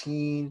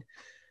 15,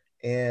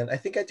 and I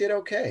think I did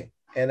okay.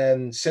 And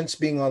then since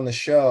being on the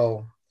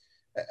show,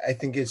 I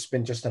think it's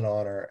been just an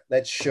honor.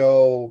 That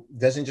show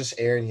doesn't just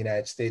air in the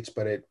United States,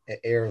 but it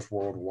airs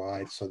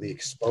worldwide. So the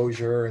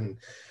exposure and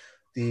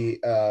the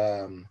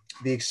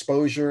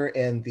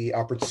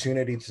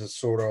opportunity to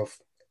sort of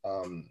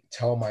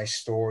tell my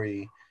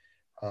story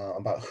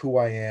about who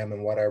I am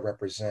and what I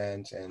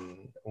represent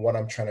and what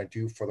I'm trying to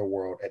do for the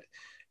world.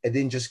 It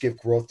didn't just give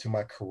growth to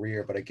my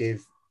career, but it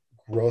gave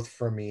growth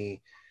for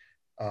me,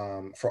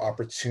 for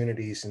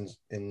opportunities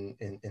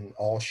in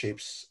all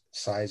shapes,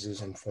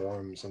 sizes, and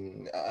forms.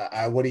 And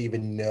I wouldn't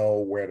even know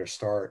where to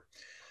start.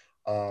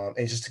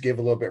 And just to give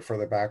a little bit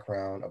further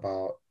background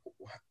about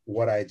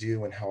what I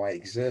do and how I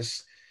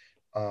exist,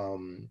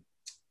 um,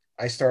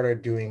 I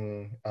started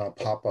doing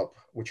pop up,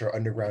 which are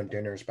underground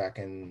dinners, back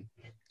in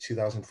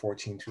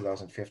 2014,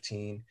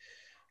 2015,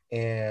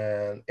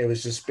 and it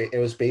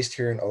was based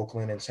here in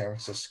Oakland and San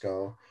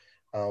Francisco.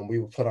 We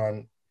would put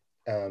on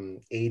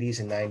 80s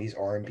and 90s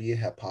R&B,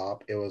 hip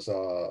hop. It was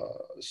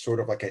a sort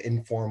of like an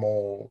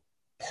informal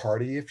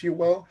party, if you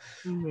will.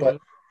 Hmm. But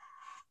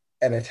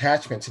an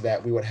attachment to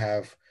that, we would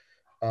have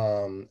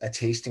a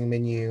tasting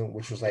menu,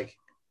 which was like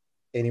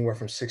anywhere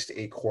from 6 to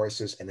 8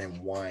 courses, and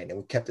then wine. And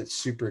we kept it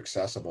super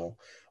accessible.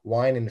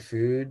 Wine and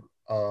food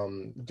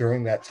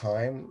during that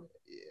time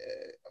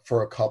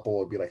for a couple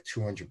would be like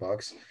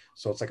 $200.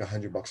 So it's like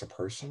 $100 a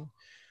person.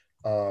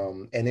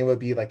 And it would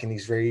be like in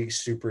these very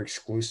super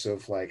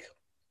exclusive, like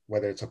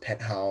whether it's a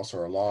penthouse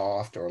or a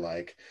loft or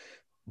like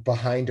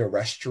behind a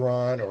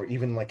restaurant or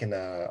even like in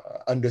a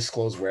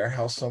undisclosed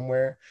warehouse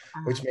somewhere,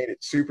 which made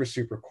it super,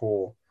 super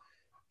cool.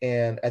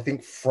 And I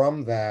think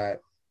from that,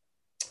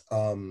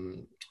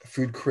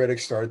 food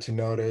critics started to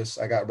notice.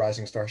 I got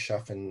Rising Star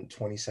Chef in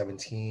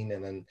 2017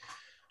 and then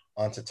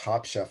onto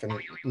Top Chef. And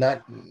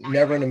not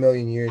never in a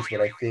million years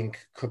would I think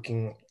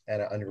cooking at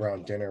an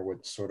underground dinner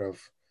would sort of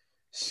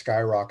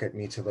skyrocket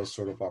me to those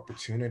sort of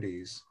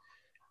opportunities.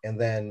 And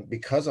then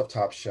because of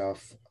Top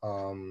Chef,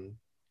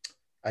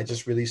 I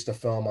just released a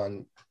film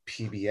on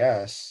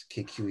PBS,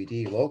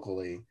 KQED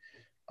locally,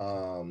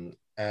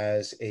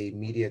 as a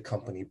media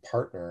company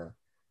partner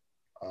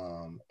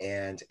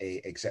and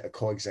a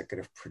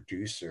co-executive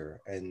producer.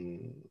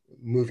 And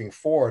moving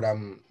forward,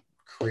 I'm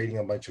creating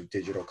a bunch of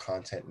digital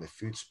content in the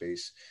food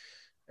space,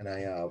 and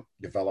I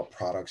develop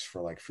products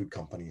for like food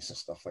companies and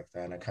stuff like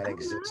that. And I kind of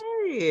exist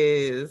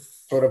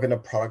Nice. sort of in a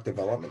product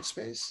development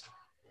space.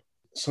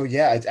 So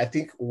yeah, I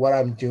think what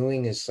I'm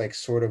doing is like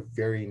sort of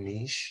very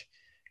niche,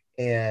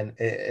 and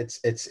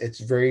it's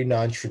very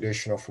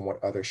non-traditional from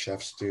what other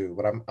chefs do.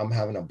 But I'm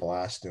having a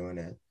blast doing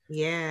it.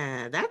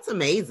 Yeah, that's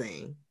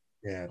amazing.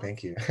 Yeah,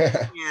 thank you.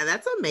 Yeah,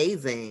 that's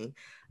amazing.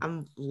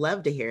 I'm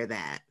love to hear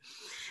that.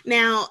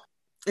 Now,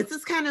 this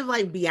is kind of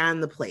like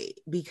beyond the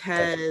plate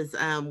because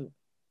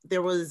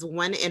there was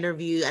one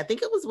interview, I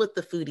think it was with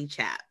the Foodie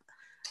Chap.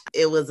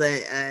 It was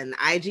an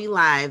IG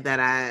live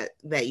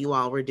that you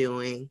all were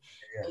doing.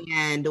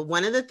 Yeah, And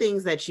one of the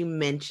things that you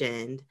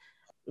mentioned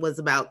was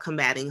about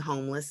combating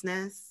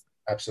homelessness.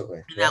 absolutely.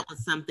 And Yep. that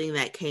was something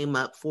that came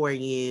up for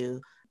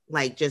you,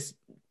 like just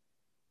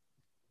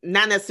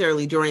not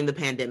necessarily during the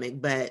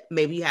pandemic, but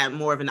maybe you had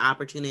more of an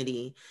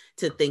opportunity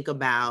to think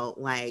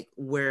about like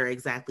where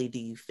exactly do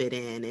you fit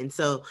in. And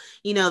so,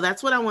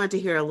 that's what I wanted to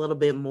hear a little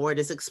bit more,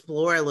 just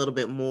explore a little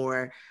bit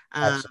more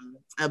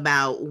Absolutely.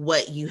 about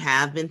what you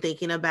have been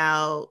thinking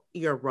about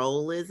your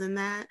role is in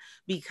that,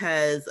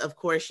 because of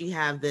course you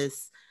have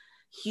this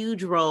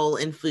huge role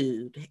in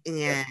food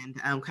Yeah.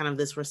 and kind of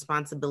this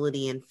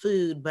responsibility in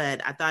food,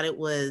 but I thought it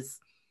was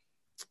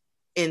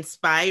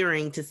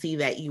inspiring to see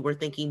that you were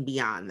thinking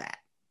beyond that.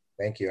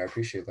 Thank you. I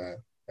appreciate that.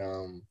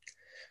 Um,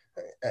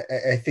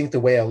 I think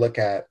the way I look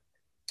at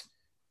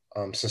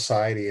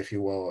society, if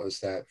you will, is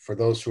that for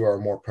those who are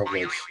more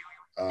privileged,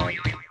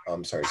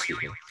 I'm sorry,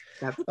 excuse me.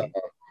 That's Uh, okay.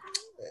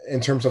 in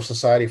terms of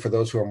society, for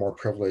those who are more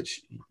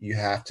privileged, you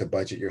have to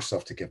budget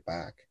yourself to give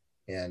back.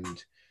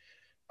 And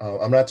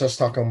I'm not just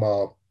talking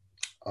about.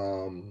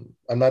 I'm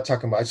not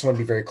talking about. I just want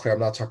to be very clear. I'm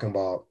not talking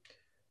about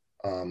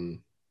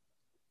um,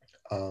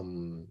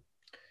 um,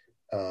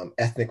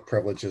 ethnic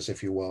privileges,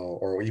 if you will,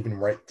 or even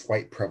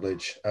white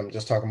privilege. I'm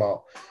just talking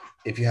about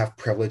if you have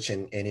privilege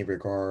in any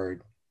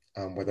regard,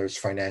 whether it's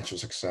financial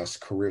success,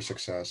 career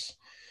success,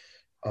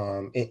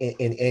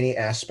 in any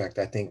aspect.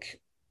 I think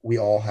we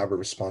all have a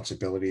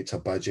responsibility to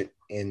budget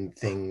in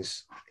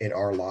things in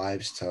our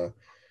lives to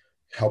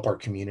help our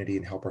community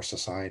and help our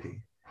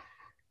society.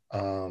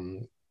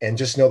 And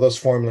just know those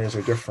formulas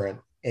are different.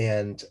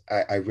 And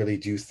I really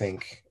do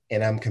think,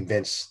 and I'm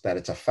convinced that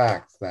it's a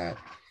fact that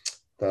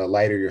the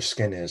lighter your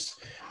skin is,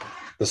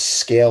 the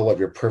scale of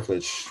your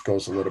privilege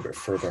goes a little bit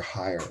further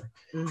higher.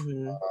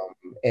 Mm-hmm.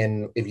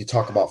 And if you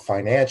talk about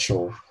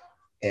financial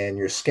and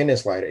your skin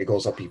is lighter, it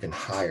goes up even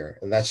higher.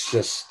 And that's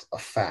just a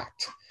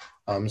fact.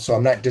 So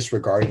I'm not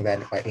disregarding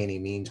that by any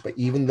means, but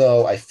even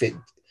though I fit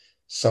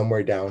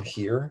somewhere down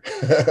here,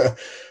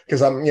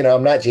 because I'm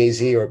not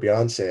Jay-Z or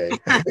Beyonce,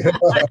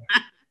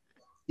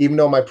 even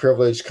though my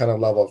privilege kind of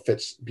level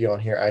fits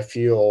beyond here, I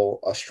feel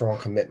a strong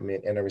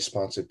commitment and a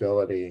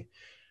responsibility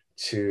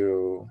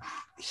to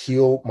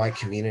heal my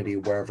community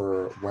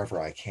wherever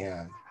I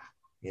can,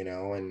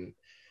 and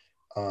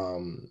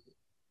um,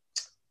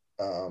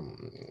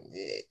 um,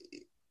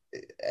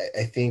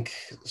 I think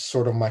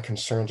sort of my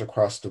concerns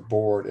across the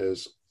board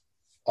is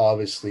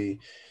obviously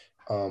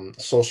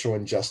social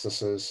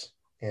injustices,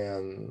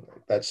 and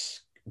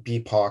that's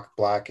BIPOC,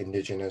 Black,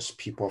 Indigenous,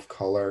 people of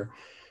color,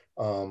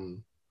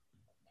 um,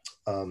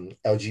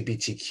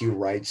 LGBTQ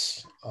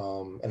rights,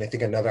 and I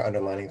think another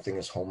underlining thing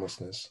is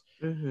homelessness,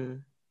 Mm-hmm.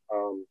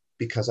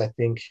 because I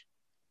think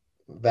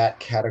those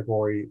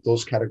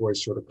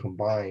categories sort of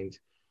combined.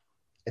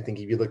 I think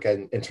if you look at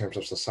in terms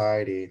of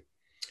society,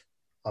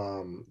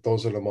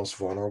 those are the most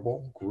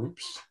vulnerable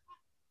groups.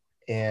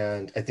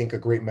 And I think a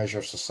great measure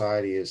of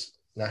society is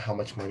not how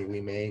much money we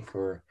make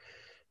or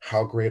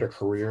how great our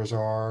careers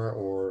are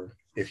or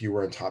if you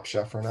were in Top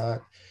Chef or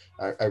not.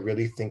 I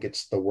really think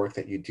it's the work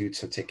that you do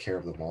to take care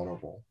of the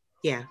vulnerable.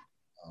 Yeah.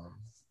 Um,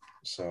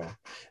 so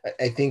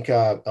I think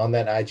on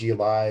that IG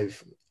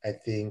live, I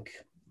think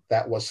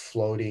that was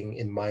floating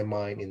in my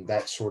mind in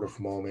that sort of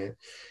moment,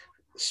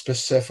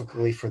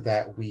 specifically for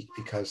that week,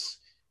 because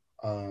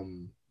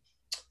um,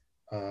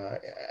 uh,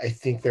 I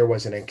think there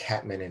was an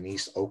encampment in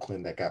East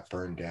Oakland that got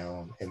burned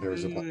down, and there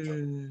was a bunch of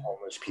Mm.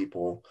 homeless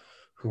people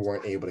who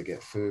weren't able to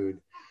get food.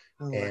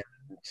 Oh, wow. And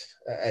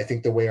I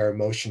think the way our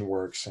emotion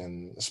works,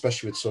 and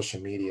especially with social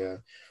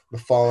media, the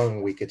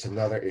following week it's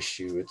another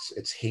issue.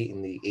 It's hate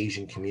in the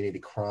Asian community,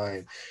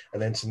 crime,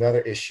 and then it's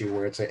another issue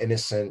where it's an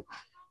innocent,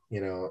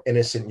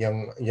 innocent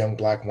young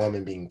black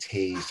woman being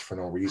tased for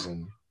no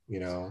reason. You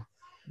know,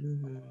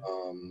 Mm-hmm.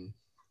 um,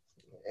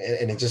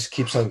 and it just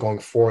keeps on going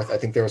forth. I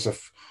think there was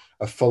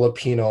a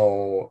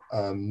Filipino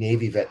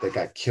Navy vet that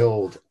got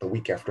killed the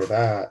week after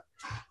that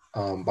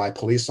by a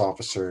police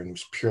officer, and he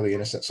was purely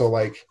innocent. So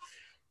like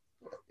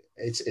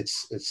it's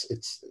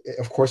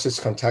of course it's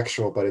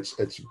contextual, but it's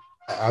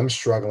I'm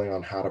struggling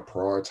on how to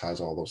prioritize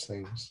all those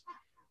things,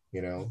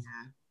 you know.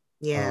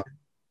 Yeah. Yeah. Uh,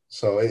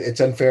 so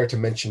it's unfair to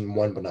mention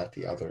one but not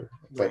the other.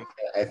 But Right.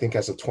 I think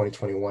as of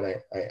 2021,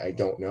 I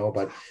don't know,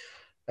 but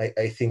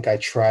I think I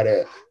try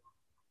to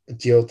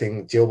deal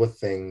with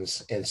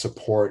things and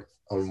support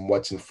on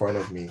what's in front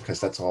of me because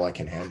that's all I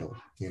can handle,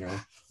 you know.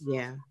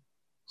 Yeah.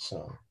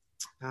 So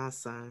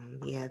Awesome.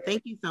 Yeah.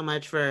 Thank you so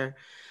much for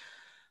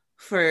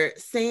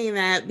saying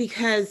that,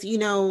 because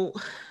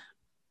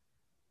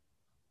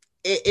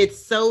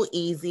it's so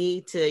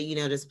easy to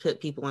just put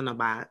people in a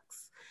box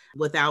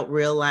without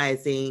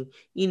realizing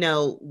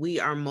we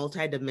are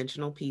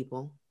multidimensional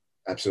people,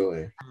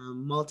 absolutely,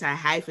 multi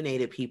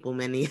hyphenated people,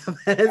 many of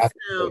us.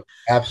 So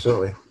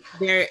absolutely,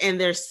 absolutely,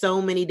 there's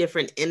so many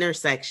different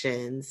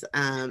intersections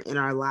in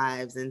our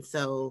lives, and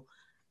so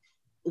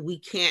we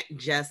can't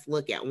just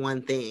look at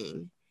one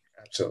thing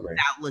absolutely.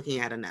 without looking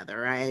at another,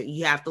 right?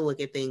 You have to look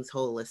at things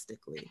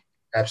holistically.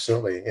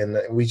 Absolutely, and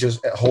we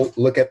just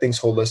look at things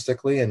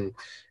holistically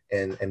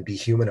and be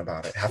human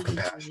about it. Have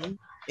compassion.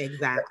 Mhm.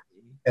 Exactly.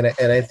 And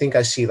I think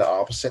I see the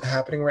opposite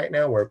happening right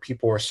now, where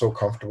people are so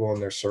comfortable in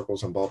their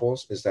circles and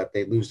bubbles, is that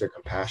they lose their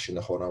compassion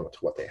to hold on to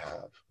what they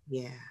have.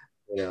 Yeah.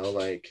 You know,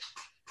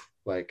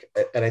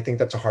 and I think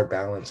that's a hard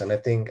balance, and I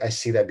think I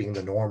see that being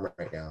the norm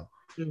right now,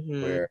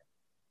 Mm-hmm. where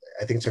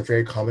I think it's a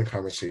very common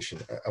conversation.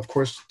 Of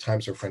course,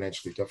 times are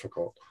financially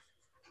difficult,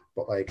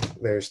 but like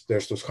there's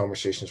those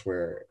conversations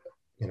where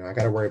I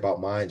got to worry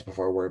about mine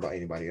before I worry about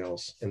anybody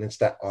else, and it's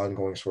that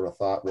ongoing sort of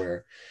thought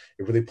where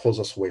it really pulls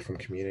us away from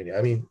community.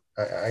 I mean,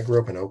 I grew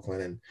up in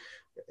Oakland, and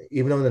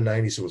even though in the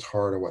 90s it was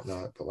hard or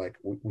whatnot, but like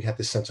we had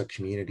this sense of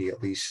community,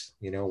 at least,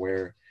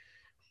 where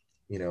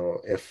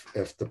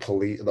if the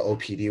police, the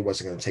OPD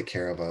wasn't going to take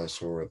care of us,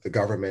 or the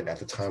government at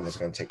the time wasn't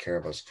going to take care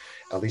of us,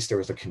 at least there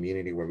was a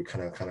community where we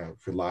kind of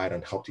relied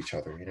on, helped each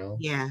other.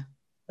 Yeah.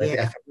 I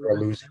Yeah. think we're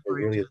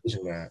really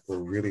losing that. We're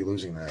really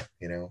losing that.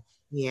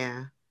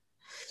 Yeah.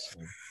 So,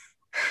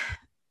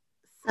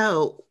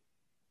 So,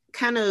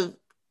 kind of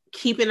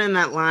keeping in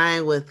that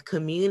line with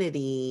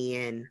community,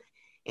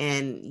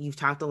 and you've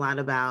talked a lot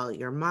about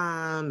your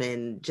mom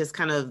and just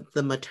kind of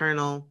the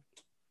maternal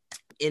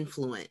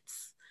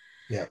influence.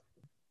 yeah.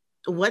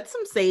 What's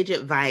some sage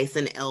advice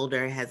an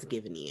elder has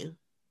given you?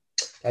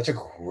 That's a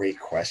great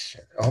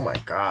question. Oh my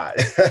God.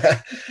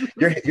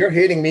 You're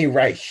hitting me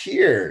right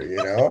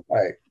here.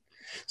 Like,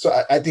 so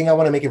I think I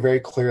want to make it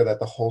very clear that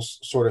the whole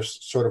sort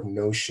of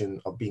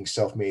notion of being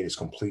self-made is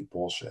complete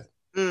bullshit.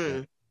 Yeah.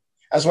 Mm,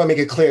 I just want to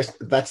make it clear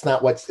that's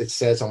not what it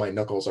says on my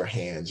knuckles or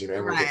hands.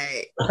 Everyone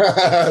gets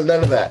right.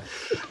 none of that.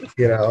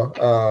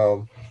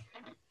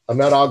 I'm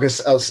not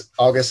August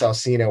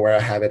Alsina where I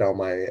have it on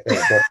my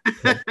book.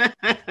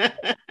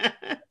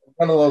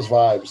 One of those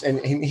vibes, and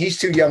he's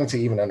too young to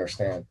even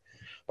understand.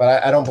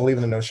 But I don't believe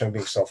in the notion of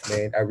being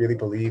self-made. I really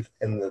believe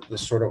in the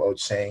sort of old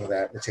saying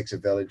that it takes a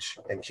village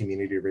and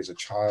community to raise a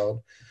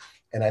child,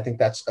 and I think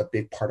that's a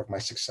big part of my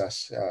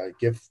success.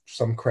 Give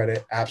some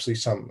credit,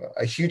 absolutely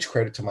a huge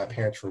credit to my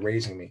parents for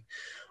raising me.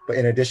 But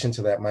in addition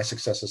to that, my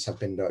successes have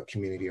been the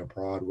community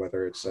abroad,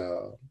 whether it's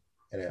a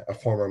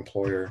former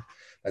employer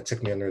that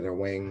took me under their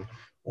wing,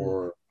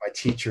 or my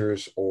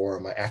teachers, or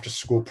my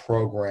after-school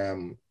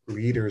program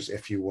leaders,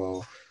 if you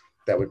will,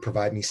 that would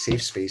provide me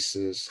safe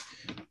spaces,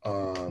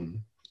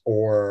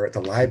 or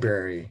the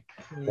library,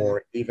 Yeah.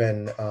 or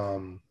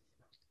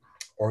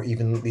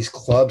even these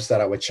clubs that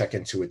I would check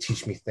into would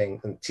teach me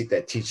things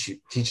that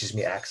teaches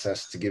me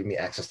access to give me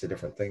access to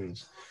different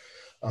things.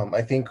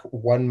 I think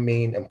one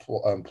main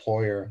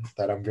employer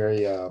that I'm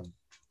very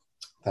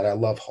that I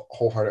love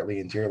wholeheartedly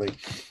and dearly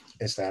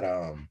is that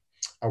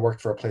I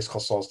worked for a place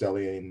called Saul's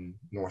Deli in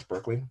North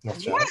Berkeley,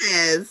 North Chatham.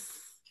 Yes.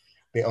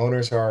 The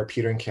owners are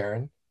Peter and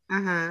Karen.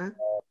 Uh-huh.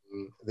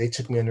 They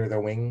took me under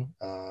their wing.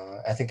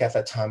 I think at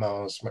that time I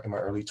was in my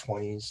early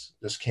 20s,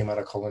 just came out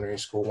of culinary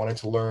school, wanted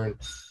to learn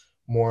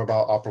more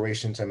about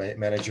operations and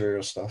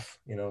managerial stuff,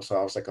 so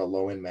I was like a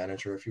low-end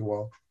manager, if you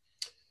will.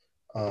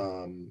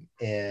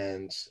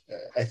 And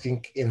I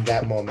think in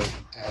that moment,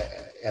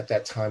 at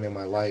that time in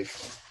my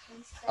life,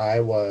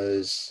 I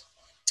was,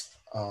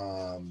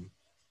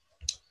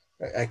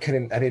 I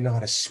didn't know how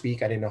to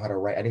speak. I didn't know how to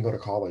write. I didn't go to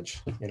college.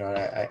 You know,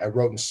 I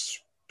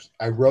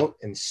wrote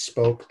and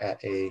spoke at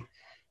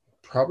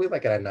probably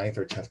like at a ninth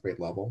or 10th grade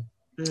level.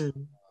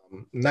 Mm.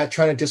 I'm not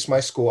trying to diss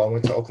my school. I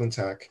went to Oakland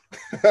Tech,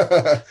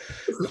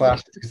 class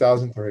of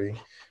 2003,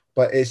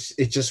 but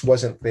it just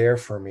wasn't there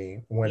for me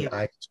when Yeah.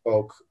 I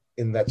spoke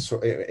in that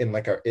sort in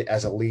like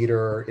as a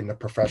leader in the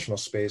professional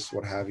space,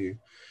 what have you.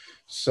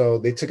 So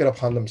they took it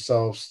upon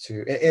themselves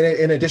to,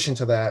 in addition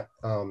to that,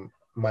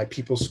 my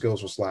people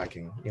skills was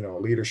lacking, you know,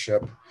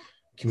 leadership,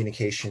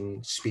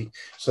 communication, speak.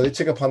 So they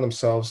took upon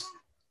themselves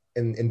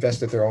and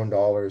invested their own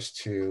dollars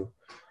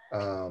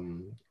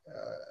um,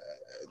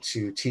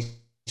 to teach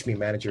me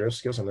managerial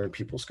skills and learn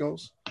people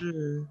skills.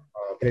 Mm.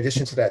 In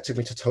addition to that, it took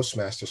me to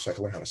Toastmasters so I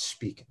could learn how to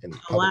speak in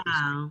public.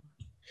 Wow.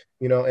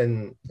 You know,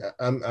 and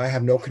I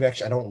have no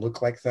connection. I don't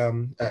look like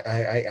them.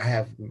 I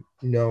have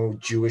no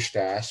Jewish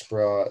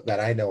diaspora that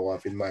I know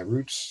of in my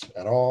roots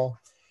at all.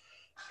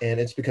 And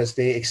it's because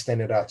they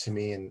extended out to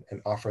me and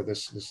offer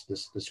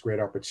this great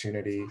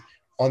opportunity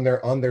on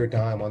their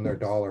dime, on their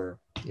dollar,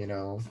 you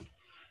know,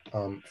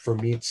 for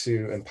me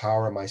to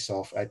empower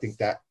myself. I think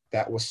that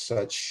was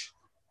such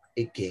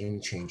a game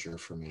changer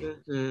for me.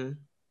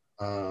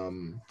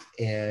 Mm-hmm.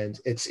 And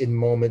it's in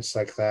moments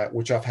like that,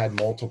 which I've had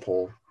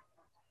multiple,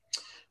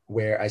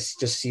 where I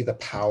just see the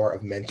power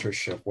of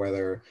mentorship,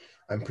 whether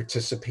I'm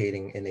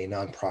participating in a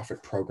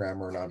nonprofit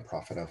program or a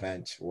nonprofit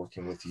event,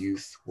 working with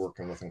youth,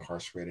 working with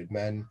incarcerated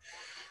men.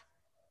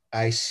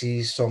 I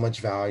see so much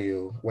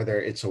value, whether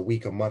it's a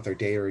week, a month, or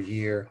day, or a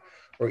year,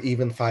 or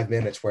even 5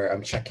 minutes where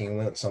I'm checking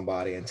in with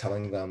somebody and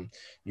telling them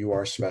you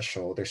are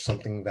special. There's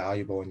something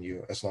valuable in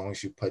you. As long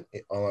as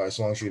as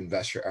long as you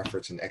invest your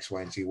efforts in X,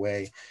 Y, and Z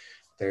way,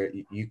 there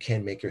you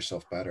can make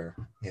yourself better.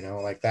 You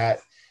know, like that.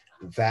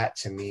 That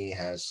to me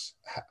has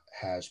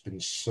been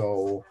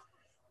so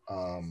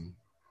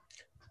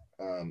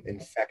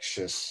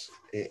infectious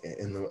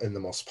in the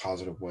most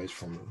positive ways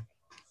for me.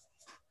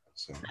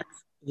 So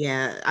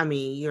Yeah, I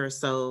mean, you're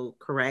so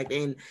correct.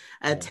 And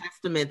a yeah,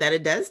 testament that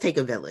it does take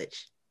a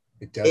village.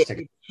 it does It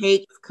take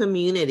takes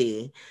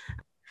community.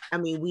 I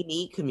mean, we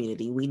need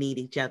community. We need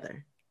each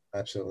other.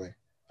 absolutely,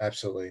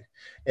 absolutely,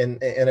 and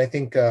I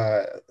think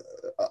uh,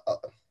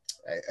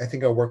 I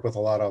think I work with a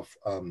lot of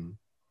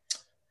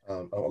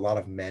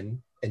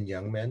men and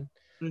young men.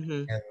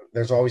 Mm-hmm. And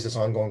there's always this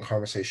ongoing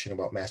conversation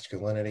about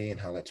masculinity and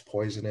how that's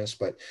poisonous.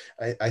 But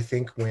I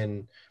think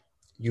when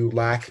you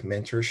lack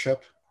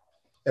mentorship,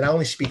 and I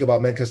only speak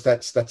about men because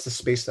that's the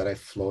space that I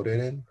floated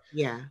in.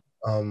 Yeah.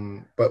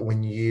 But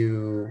when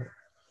you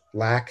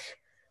lack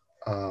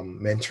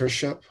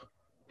mentorship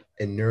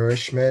and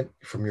nourishment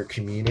from your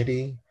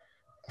community,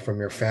 from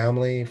your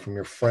family, from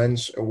your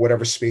friends, or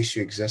whatever space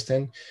you exist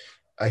in,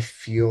 I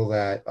feel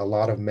that a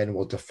lot of men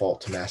will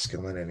default to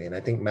masculinity. And I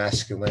think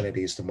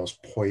masculinity is the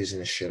most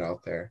poisonous shit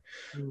out there,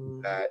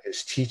 Mm. that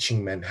is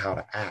teaching men how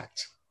to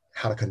act,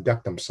 how to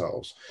conduct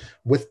themselves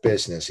with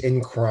business,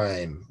 in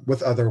crime,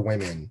 with other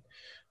women,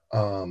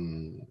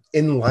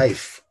 in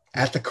life,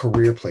 at the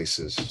career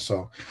places.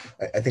 So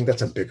I think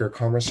that's a bigger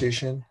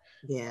conversation.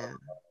 Yeah,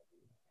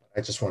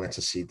 I just wanted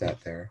to see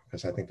that there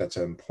because I think that's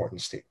an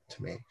important statement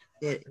to make.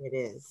 it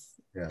is.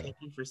 Yeah. Thank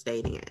you for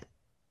stating it.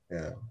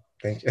 Yeah.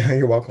 Thank you.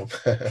 You're welcome.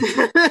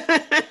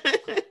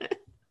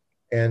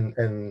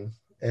 and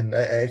and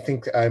I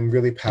think I'm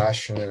really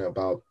passionate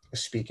about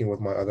speaking with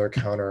my other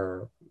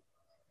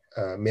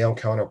male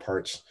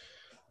counterparts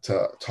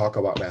to talk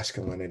about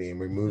masculinity and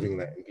removing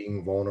that and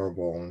being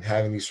vulnerable and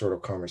having these sort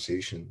of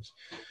conversations.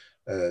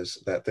 As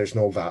that there's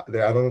no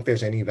value. I don't think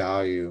there's any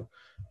value,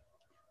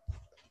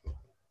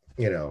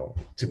 you know,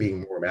 to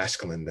being more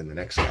masculine than the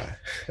next guy.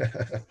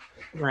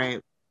 Right.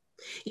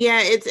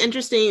 Yeah, it's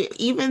interesting,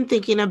 even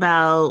thinking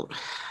about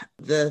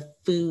the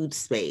food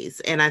space.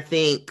 And I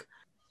think,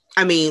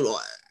 I mean,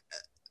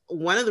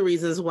 one of the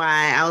reasons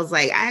why I was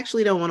like, I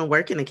actually don't want to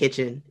work in the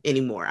kitchen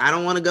anymore. I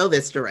don't want to go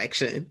this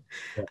direction.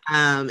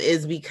 Yeah.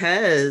 Is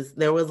because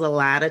there was a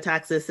lot of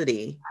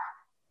toxicity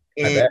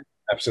I in, bet. in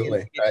the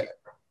Absolutely. kitchen.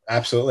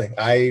 Absolutely.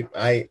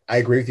 I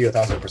agree with you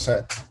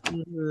 1,000%.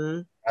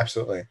 Mhm.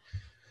 Absolutely.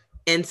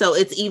 And so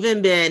it's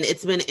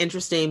been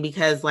interesting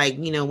because, like,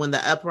 you know, when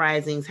the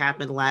uprisings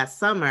happened last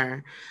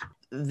summer,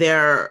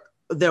 there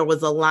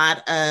was a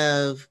lot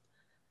of,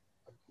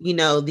 you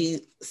know,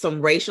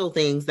 some racial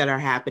things that are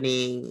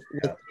happening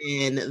Yeah.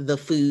 within the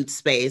food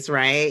space,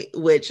 right?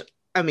 Which,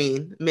 I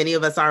mean, many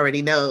of us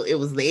already know it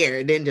was there.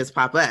 It didn't just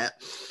pop up,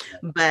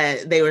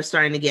 but they were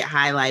starting to get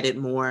highlighted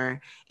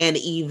more. And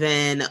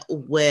even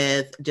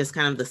with just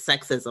kind of the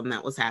sexism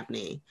that was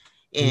happening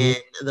in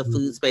the Mm-hmm.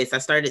 food space, I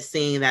started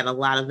seeing that a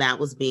lot of that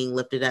was being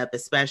lifted up,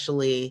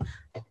 especially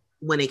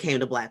when it came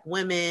to Black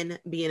women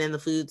being in the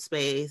food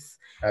space.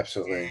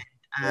 Absolutely.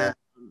 Uh, Yeah.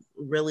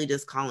 really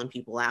just calling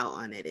people out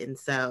on it. And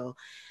so,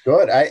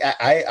 Good.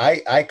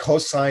 I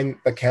co-sign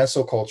the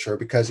cancel culture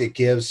because it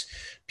gives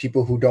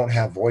people who don't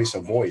have voice a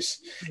voice.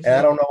 And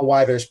I don't know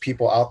why there's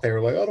people out there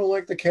like, I don't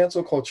like the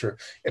cancel culture.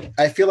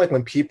 I feel like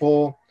when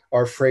people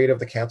are afraid of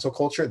the cancel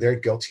culture, they're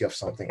guilty of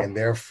something and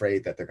they're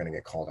afraid that they're going to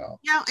get called out.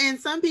 Yeah, and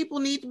some people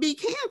need to be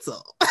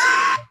canceled.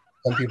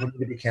 Some people need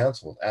to be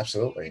canceled.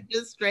 Absolutely.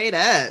 Just straight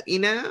up,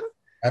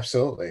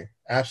 Absolutely.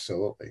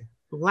 Absolutely.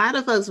 A lot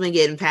of folks been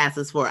getting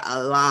passes for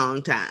a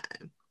long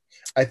time.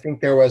 I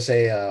think there was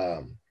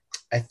I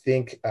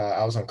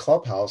was on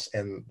Clubhouse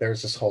and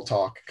there's this whole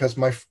talk because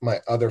my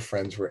other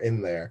friends were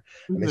in there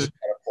and they just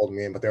kind of pulled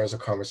me in, but there was a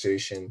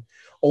conversation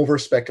over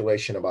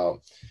speculation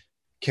about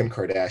Kim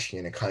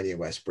Kardashian and Kanye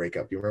West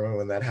breakup. You remember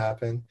when that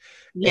happened?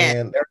 Yeah.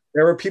 And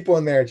there were people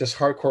in there, just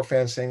hardcore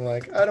fans saying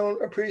like, I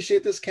don't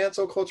appreciate this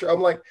cancel culture.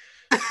 I'm like,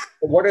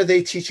 what are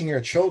they teaching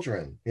your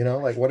children?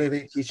 Like what are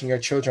they teaching your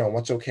children on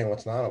what's okay and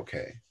what's not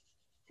okay?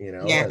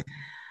 Yeah.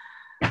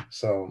 And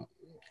so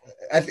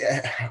I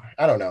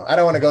don't know. I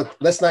don't want to go.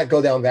 Let's not go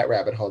down that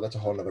rabbit hole. That's a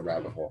whole nother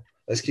rabbit hole.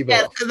 Let's keep it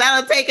up. Because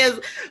that'll take us,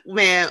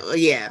 man.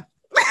 Yeah.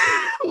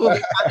 We'll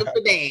be talking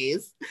for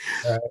days.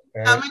 Right.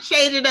 I'm gonna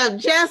change it up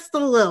just a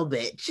little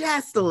bit.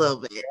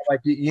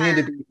 Like you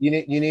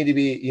need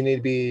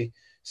to be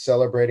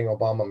celebrating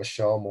Obama,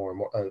 Michelle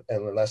more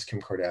and less Kim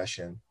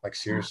Kardashian. Like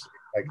seriously,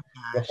 like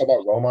you talk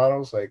about role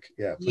models. Like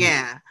yeah, please.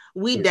 Yeah,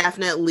 we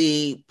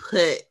definitely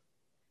put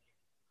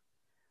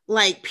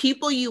like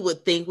people you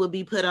would think would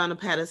be put on a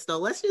pedestal.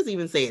 Let's just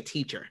even say a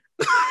teacher.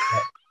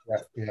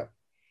 Yeah.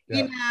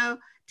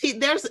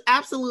 There's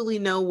absolutely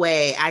no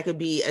way I could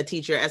be a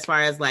teacher as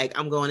far as like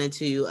I'm going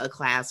into a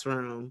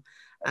classroom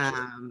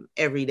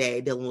every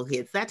day dealing with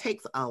kids. That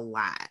takes a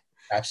lot.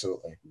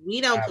 Absolutely.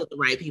 We don't put the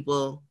right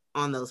people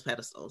on those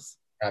pedestals.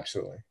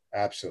 Absolutely.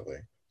 I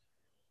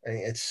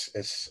mean, it's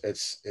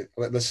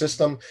the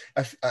system.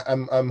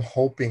 I'm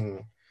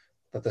hoping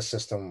that the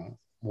system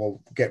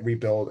will get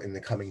rebuilt in the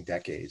coming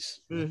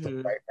decades with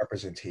the right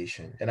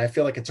representation. And I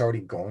feel like it's already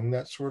going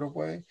that sort of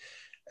way.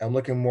 I'm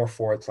looking more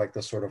forward to like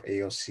the sort of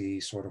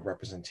AOC sort of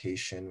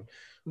representation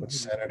with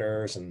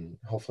senators and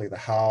hopefully the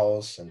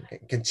House and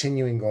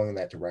continuing going in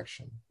that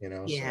direction,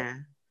 Yeah. So,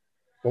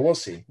 but we'll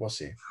see.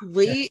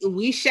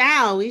 We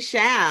shall.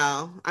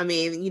 I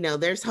mean,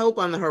 there's hope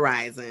on the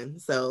horizon.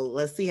 So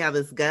let's see how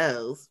this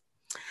goes.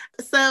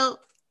 So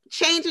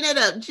changing it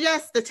up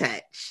just a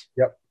touch.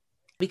 Yep.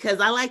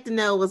 Because I like to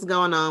know what's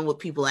going on with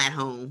people at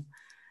home.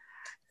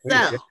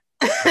 So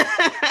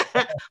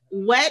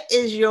what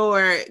is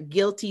your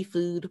guilty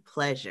food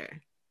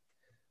pleasure?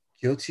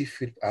 Guilty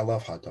food. I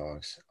love hot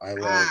dogs. I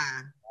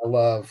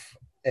love,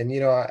 and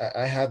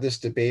I have this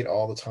debate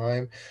all the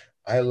time.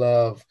 I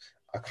love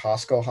a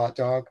Costco hot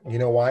dog. You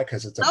know why?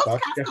 Because it's Those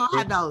Costco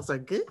hot dogs are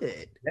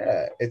good.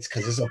 Yeah, it's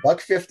because it's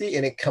 $1.50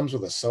 and it comes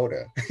with a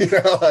soda.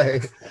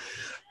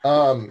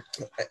 I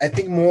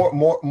think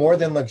more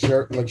than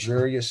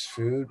luxurious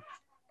food,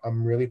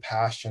 I'm really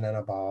passionate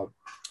about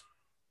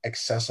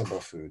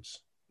accessible foods.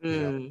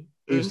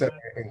 Foods that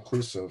are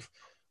inclusive,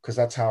 because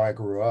that's how I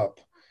grew up.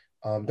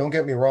 Don't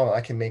get me wrong,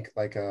 I can make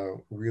like a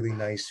really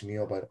nice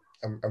meal, but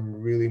I'm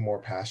really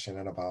more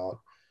passionate about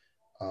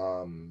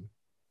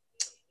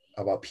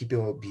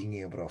people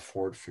being able to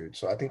afford food.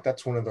 So I think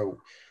that's one of the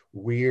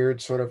weird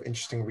sort of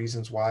interesting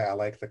reasons why I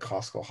like the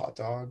Costco hot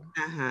dog.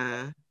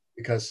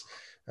 Because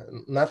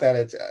not that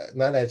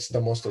it's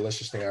the most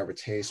delicious thing I ever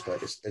taste,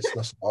 but it's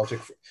nostalgic.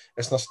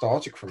 It's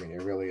nostalgic for me.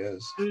 It really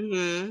is.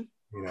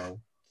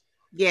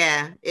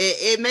 Yeah,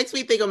 it makes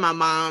me think of my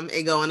mom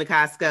and going to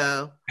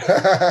Costco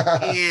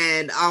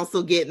and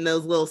also getting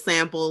those little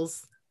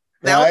samples.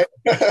 That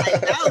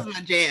was my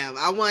jam.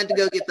 I wanted to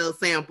go get those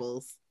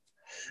samples.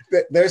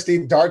 There's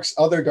the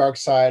other dark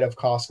side of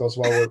Costco as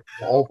well, where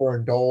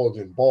overindulge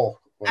in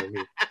bulk. I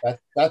mean,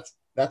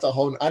 that's a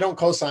whole. I don't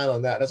co-sign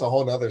on that. That's a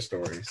whole nother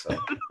story. So.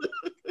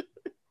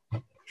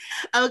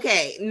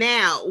 Okay,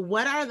 now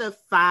what are the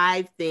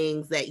 5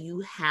 things that you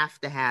have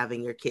to have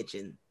in your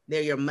kitchen?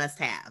 They're your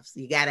must-haves.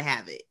 You got to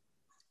have it.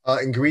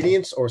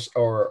 Ingredients or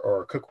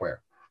cookware?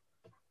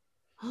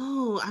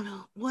 Oh,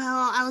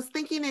 I was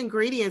thinking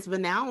ingredients,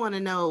 but now I want to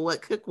know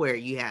what cookware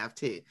you have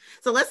too.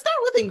 So let's start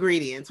with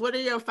ingredients. What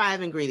are your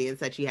 5 ingredients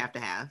that you have to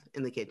have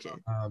in the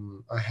kitchen?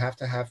 I have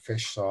to have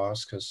fish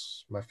sauce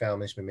because my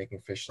family's been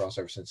making fish sauce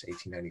ever since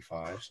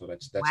 1895. So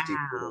that's deep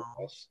in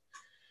us.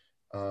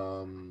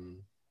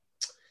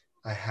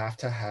 I have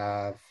to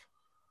have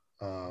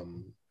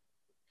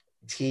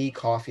tea,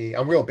 coffee.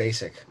 I'm real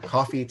basic.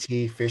 Coffee,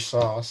 tea, fish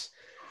sauce.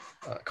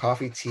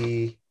 Coffee,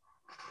 tea,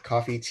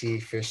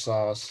 fish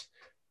sauce.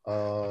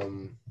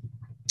 Some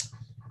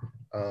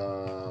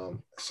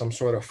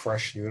sort of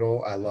fresh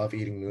noodle. I love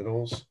eating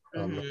noodles.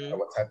 No matter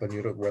what type of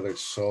noodle, whether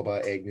it's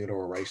soba, egg noodle,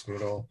 or rice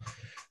noodle.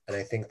 And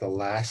I think the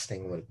last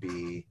thing would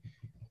be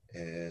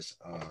is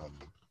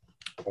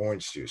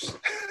orange juice.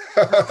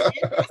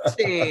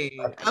 Interesting.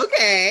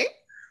 Okay.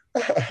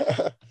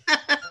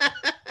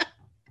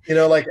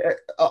 Like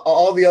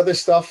all the other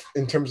stuff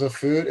in terms of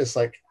food is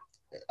like,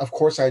 of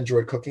course I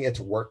enjoy cooking. It's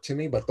work to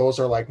me, but those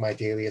are like my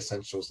daily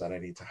essentials that I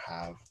need to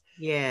have.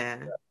 Yeah.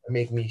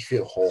 Make me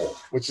feel whole,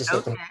 which is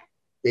like the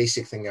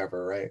basic thing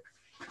ever, right?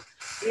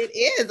 It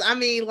is. I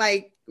mean,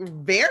 like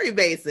very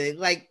basic.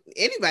 Like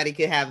anybody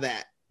could have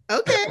that.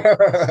 Okay.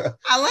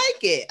 I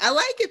like it. I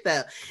like it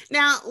though.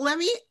 Now,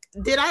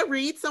 did I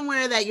read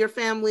somewhere that your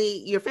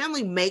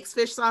family makes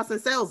fish sauce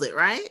and sells it,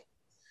 right?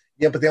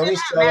 Yeah, but they I did only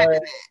not sell it.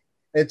 imagine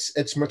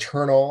It's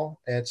maternal.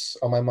 It's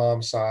on my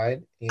mom's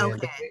side, that. and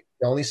Okay.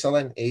 they only sell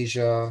it in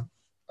Asia,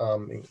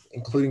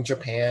 including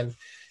Japan,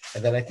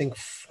 and then I think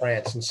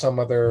France and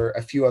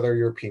a few other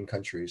European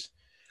countries.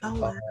 Oh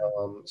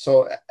wow.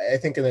 So I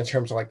think in the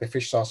terms of like the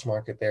fish sauce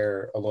market,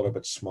 they're a little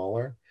bit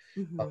smaller.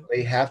 Hmm.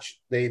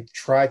 They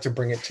tried to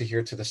bring it to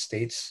here to the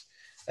States,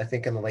 I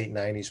think in the late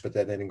 '90s, but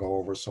that didn't go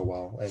over so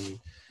well. And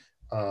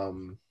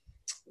um,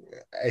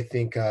 I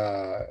think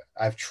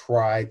I've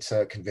tried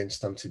to convince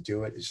them to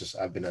do it. It's just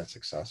I've been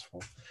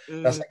unsuccessful.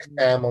 That's like Hmm.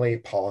 family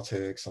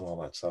politics and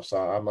all that stuff. So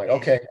I'm like,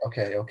 Yeah.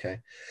 okay.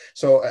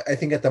 So I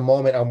think at the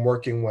moment I'm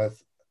working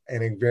with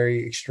a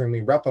very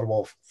extremely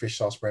reputable fish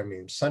sauce brand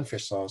named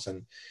Sunfish Sauce,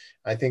 and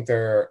I think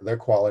their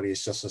quality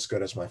is just as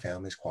good as my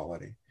family's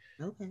quality.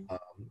 Okay.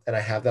 And I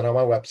have that on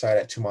my website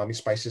at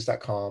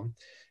tumamispices.com.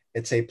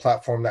 It's a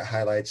platform that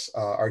highlights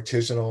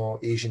artisanal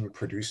Asian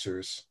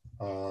producers,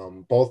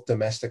 both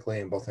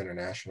domestically and both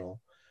international.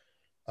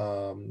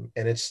 And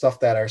it's stuff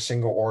that are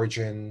single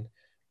origin,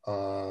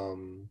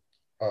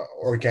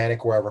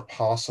 organic wherever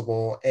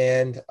possible,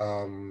 and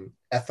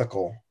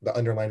ethical. The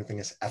underlying thing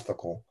is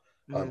ethical,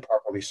 Mm.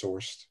 properly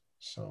sourced.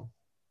 So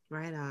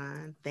Right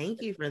on.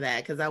 Thank you for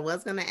that. Because I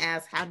was gonna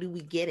ask, how do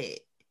we get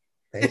it?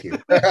 thank you.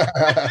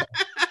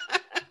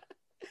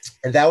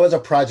 And that was a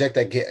project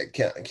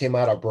that came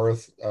out of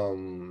birth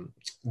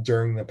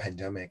during the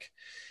pandemic,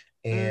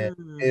 and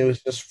it Mm.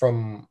 was just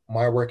from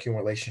my working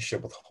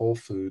relationship with Whole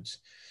Foods.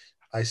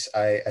 I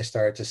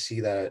started to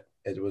see that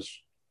it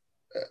was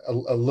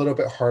a little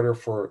bit harder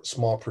for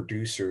small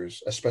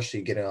producers,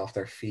 especially getting off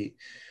their feet,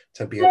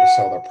 to be able to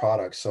sell their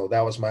products. So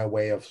that was my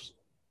way of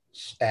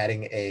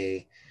adding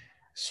a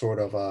sort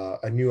of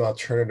a new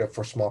alternative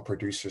for small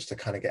producers to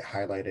kind of get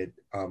highlighted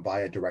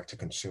via direct to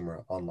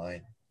consumer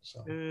online.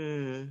 So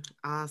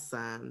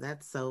Awesome.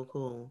 That's so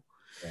cool.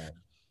 yeah,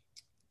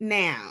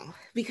 Now,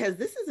 because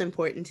this is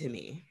important to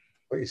me,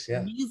 please,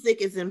 yeah, music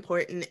is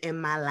important in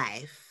my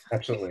life.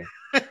 absolutely.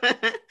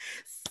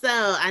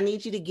 So I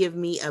need you to give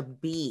me a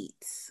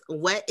beat.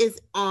 What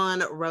is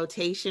on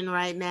rotation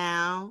right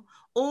now?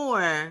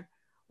 Or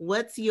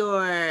what's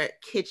your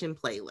kitchen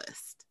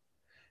playlist?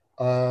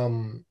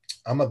 Um,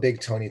 I'm a big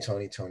Tony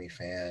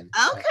fan.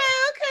 Okay,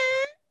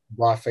 okay.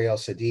 Raphael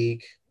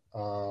Sadiq.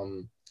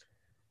 Um,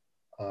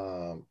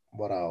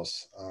 what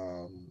else?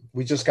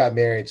 We just got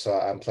married, so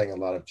I'm playing a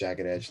lot of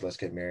Jagged Edge. Let's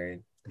Get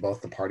Married,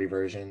 both the party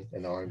version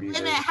and the R&B Wait a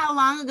minute, version. how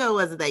long ago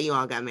was it that you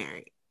all got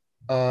married?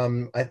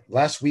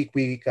 Last week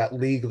we got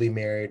legally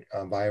married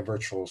by a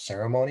virtual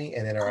ceremony,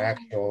 and then our Oh,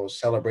 actual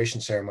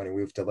celebration ceremony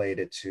we've delayed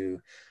it to,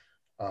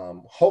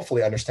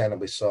 hopefully,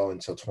 understandably so,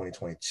 until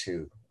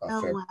 2022 oh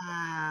February.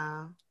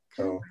 wow.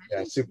 So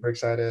yeah, super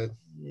excited.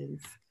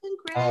 Congratulations.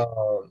 Congrats.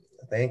 Um,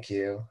 Thank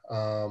you.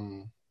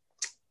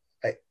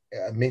 I,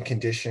 Mint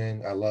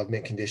Condition. I love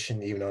Mint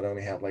Condition, even though I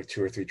only have like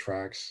two or three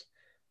tracks.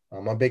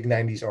 I'm a big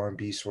 '90s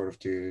R&B sort of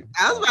dude.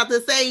 I was about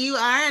to say you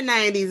are a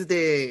 90s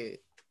dude.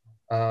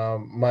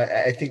 My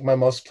I think my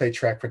most played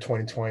track for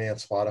 2020 on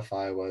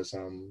Spotify was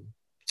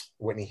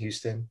Whitney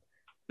Houston.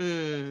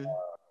 Mm.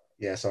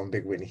 Yeah, so I'm a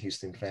big Whitney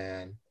Houston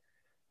fan.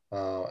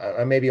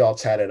 I may be all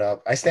tatted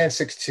up. I stand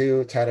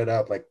 6'2", tatted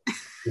up like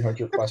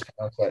 200 plus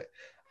pounds, but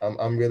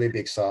I'm really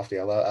big softy.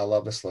 I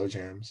love the slow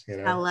jams, you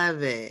I know?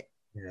 love it.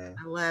 Yeah,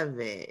 I love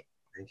it.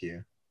 thank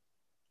you.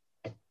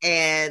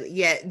 And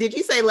yeah, did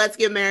you say Let's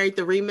Get Married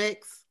the remix?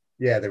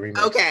 Yeah, the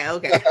remix. Okay,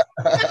 okay.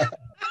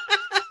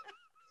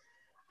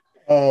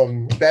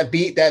 That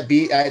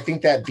beat, I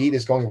think that beat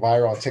is going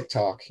viral on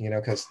TikTok,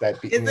 because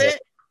that beat, Is it?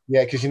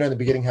 yeah, because in the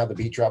beginning how the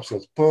beat drops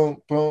goes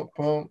boom, boom,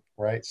 boom,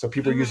 right? So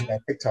people are using Mhm.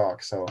 that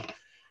TikTok. So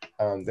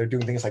they're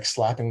doing things like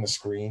slapping the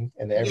screen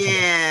and every time.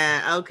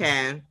 Yeah,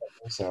 okay.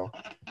 So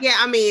Yeah,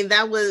 I mean,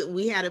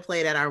 we had it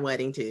played at our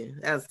wedding too.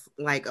 That's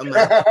like a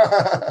must.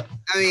 I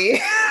mean,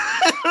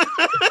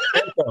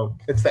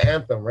 it's the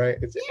anthem, right?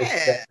 It's the yeah.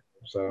 anthem,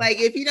 so Like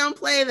if you don't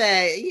play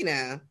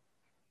that,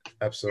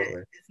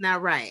 absolutely. it's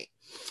not right.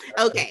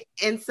 Absolutely. Okay.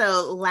 And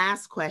so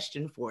last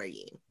question for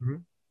you.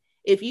 Mhm.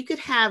 If you could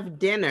have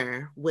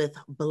dinner with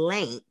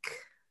blank,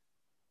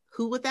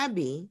 who would that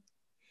be?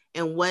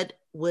 And what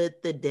would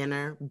the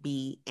dinner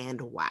be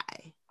and why?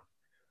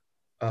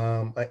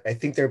 I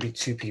think there'd be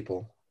two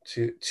people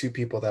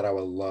that I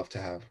would love to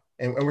have,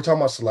 and we're talking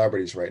about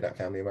celebrities, right? Not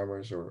family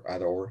members or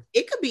either or.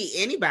 It could be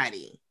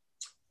anybody.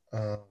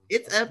 Um,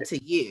 It's up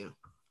to you.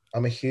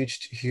 I'm a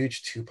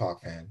huge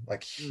Tupac fan,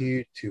 like Mm.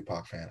 huge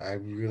Tupac fan. I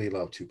really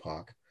love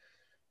Tupac.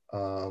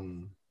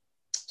 Um,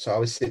 so I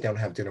would sit down and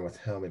have dinner with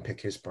him and pick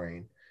his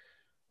brain.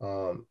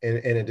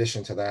 In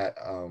addition to that,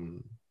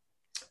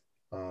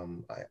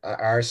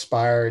 I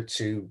aspire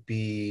to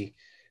be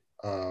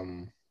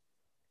um,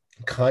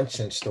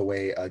 conscious the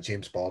way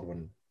James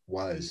Baldwin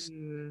was.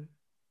 Mm.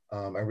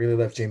 I really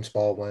love James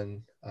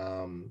Baldwin.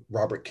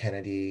 Robert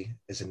Kennedy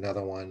is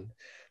another one.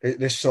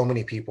 There's so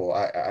many people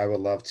I would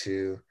love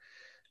to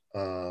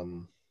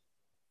um,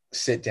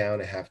 sit down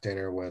and have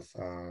dinner with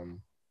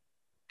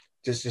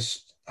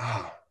just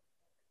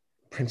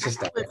Princess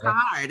It's Diana.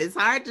 hard. It's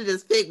hard to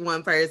just pick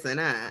one person,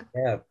 huh?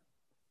 Yeah,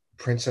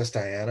 Princess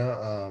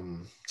Diana.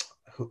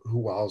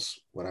 Who else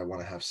would I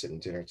want to have sit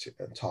and dinner to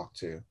and talk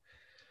to?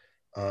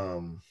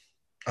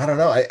 I don't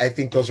know. I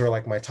think those are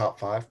like my top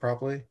five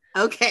probably.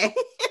 Okay.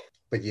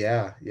 But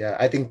yeah,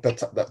 I think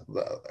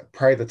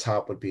probably the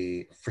top would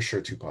be for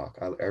sure Tupac.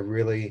 I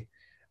really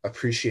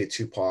appreciate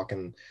Tupac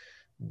and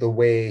the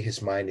way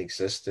his mind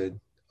existed.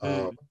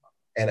 Mm.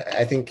 And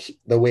I think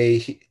the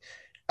way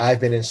I've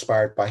been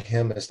inspired by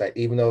him is that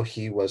even though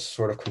he was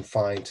sort of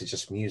confined to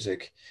just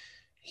music,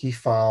 he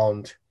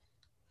found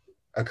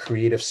a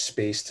creative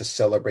space to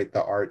celebrate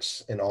the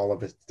arts in all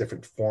of its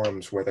different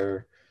forms,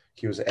 whether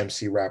he was an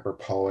MC, rapper,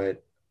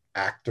 poet,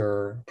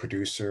 actor,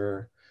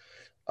 producer,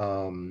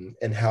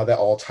 and how that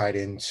all tied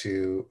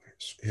into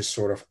his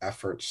sort of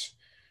efforts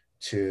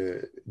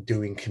to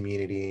doing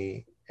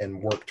community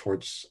and work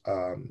towards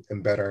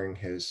bettering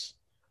his.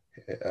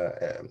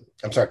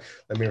 I'm sorry,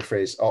 let me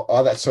rephrase.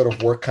 All that sort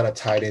of work kind of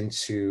tied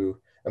into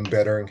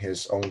bettering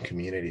his own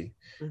community.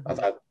 I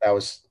thought that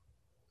was,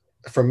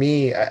 for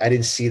me, I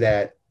didn't see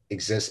that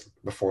exist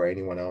before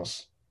anyone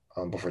else,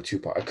 before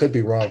Tupac. I could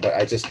be wrong, but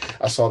I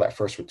saw that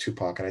first with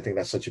Tupac, and I think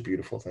that's such a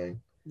beautiful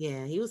thing.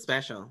 Yeah, he was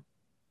special.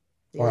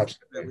 He Oh, was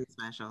absolutely. really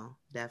special,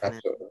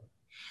 definitely.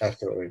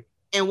 Absolutely.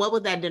 And what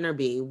would that dinner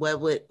be? What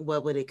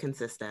would it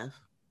consist of?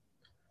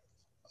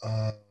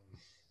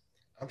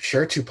 I'm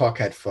sure Tupac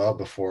had pho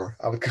before.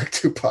 I would cook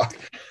Tupac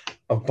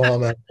a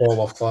bomb and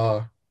bowl of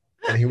pho,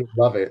 and he would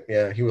love it.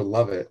 Yeah, he would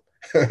love it.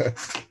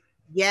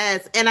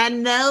 Yes, and I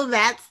know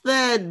that's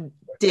the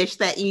dish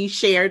that you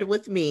shared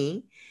with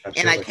me,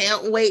 Absolutely. and I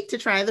can't wait to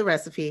try the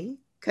recipe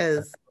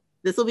because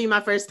this will be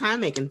my first time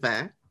making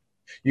pho.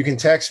 You can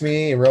text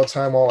me in real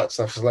time, all that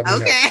stuff. Just let me know.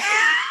 Okay.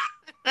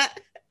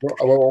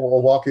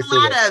 We'll walk you through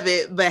a lot of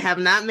it, but have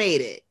not made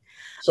it.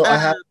 So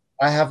I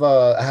have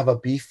a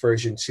beef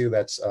version too.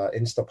 That's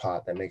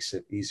Instapot that makes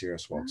it easier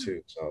as well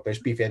too. So there's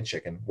beef and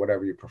chicken,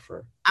 whatever you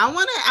prefer. I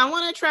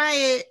wanna try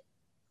it,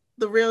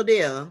 the real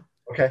deal.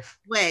 Okay.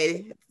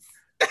 Wait.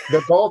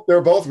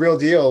 They're both real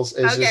deals.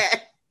 It's okay.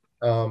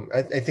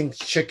 Just, I think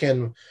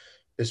chicken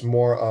is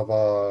more of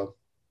a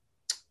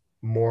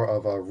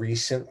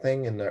recent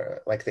thing in the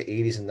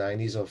 80s and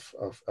 90s of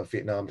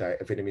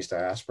Vietnamese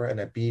diaspora, and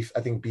that beef,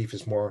 I think beef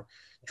is more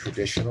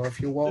traditional, if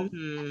you will.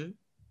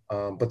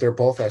 Mm-hmm. But they're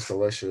both as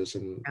delicious,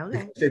 and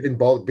they've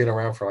been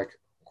around for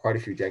quite a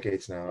few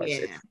decades now.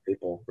 It's a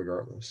staple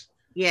regardless.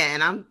 Yeah,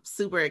 and I'm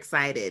super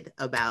excited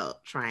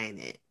about trying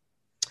it.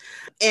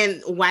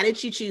 And why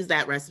did you choose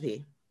that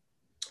recipe?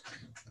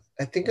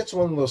 I think it's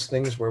one of those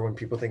things where when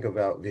people think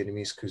about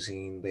Vietnamese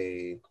cuisine,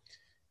 they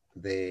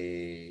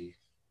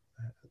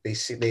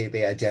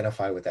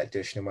identify with that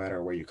dish no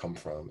matter where you come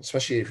from,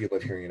 especially if you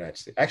live here in the United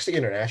States. Actually,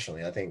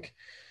 internationally, I think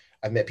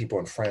I've met people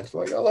in France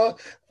like,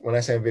 when I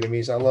say I'm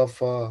Vietnamese, I love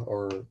pho,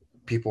 or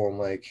people in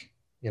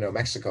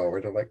Mexico where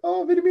they're like,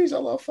 oh, Vietnamese, I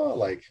love pho.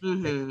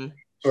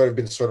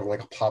 Sort of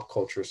like a pop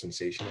culture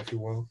sensation, if you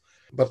will.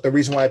 But the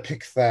reason why I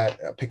pick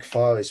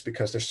pho is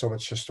because there's so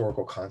much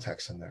historical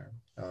context in there.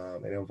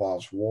 It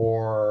involves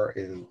war,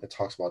 it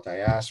talks about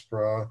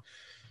diaspora,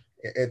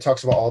 it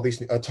talks about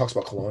it talks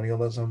about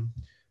colonialism.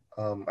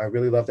 I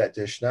really love that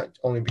dish, not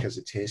only because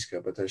it tastes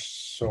good, but there's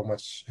so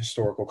much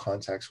historical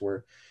context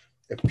where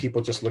if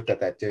people just looked at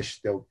that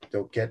dish, they'll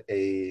get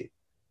a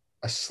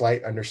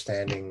slight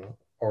understanding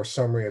or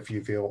summary, if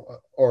you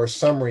feel, or a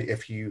summary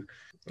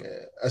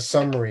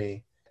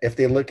if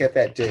they look at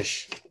that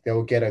dish,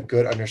 they'll get a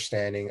good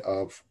understanding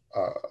of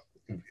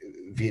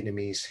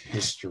Vietnamese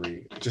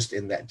history just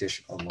in that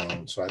dish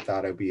alone. So I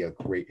thought it'd be a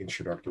great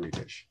introductory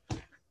dish.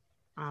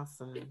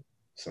 Awesome.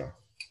 So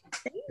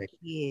thank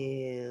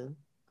you.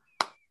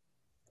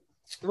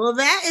 Well,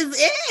 that is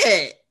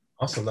it.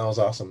 Awesome. That was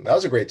awesome. That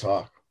was a great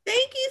talk.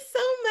 Thank you so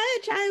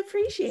much. I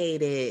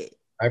appreciate it.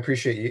 I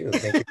appreciate you.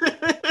 Thank you.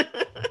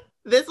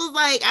 This was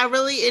I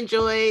really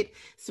enjoyed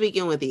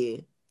speaking with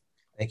you.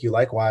 Thank you.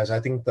 Likewise. I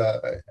think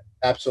the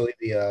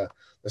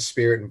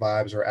spirit and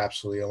vibes are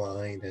absolutely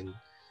aligned, and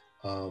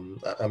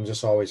I'm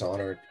just always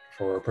honored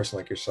for a person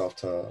like yourself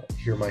to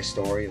hear my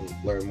story and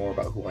learn more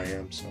about who I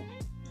am. So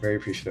very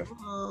appreciative.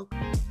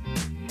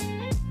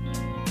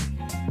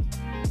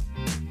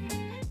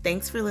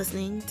 Thanks for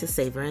listening to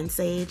Savor and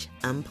Sage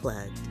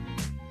Unplugged.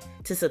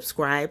 To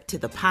subscribe to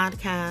the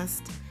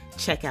podcast,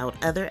 check out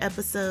other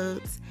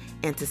episodes,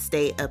 and to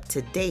stay up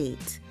to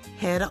date,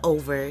 head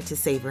over to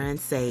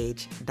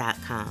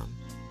savorandsage.com.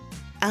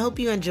 I hope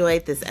you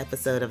enjoyed this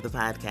episode of the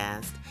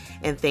podcast,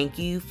 and thank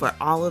you for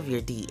all of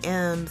your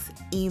DMs,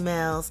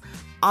 emails,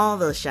 all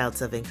those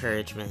shouts of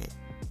encouragement.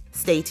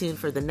 Stay tuned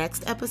for the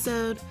next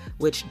episode,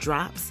 which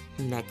drops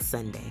next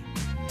Sunday.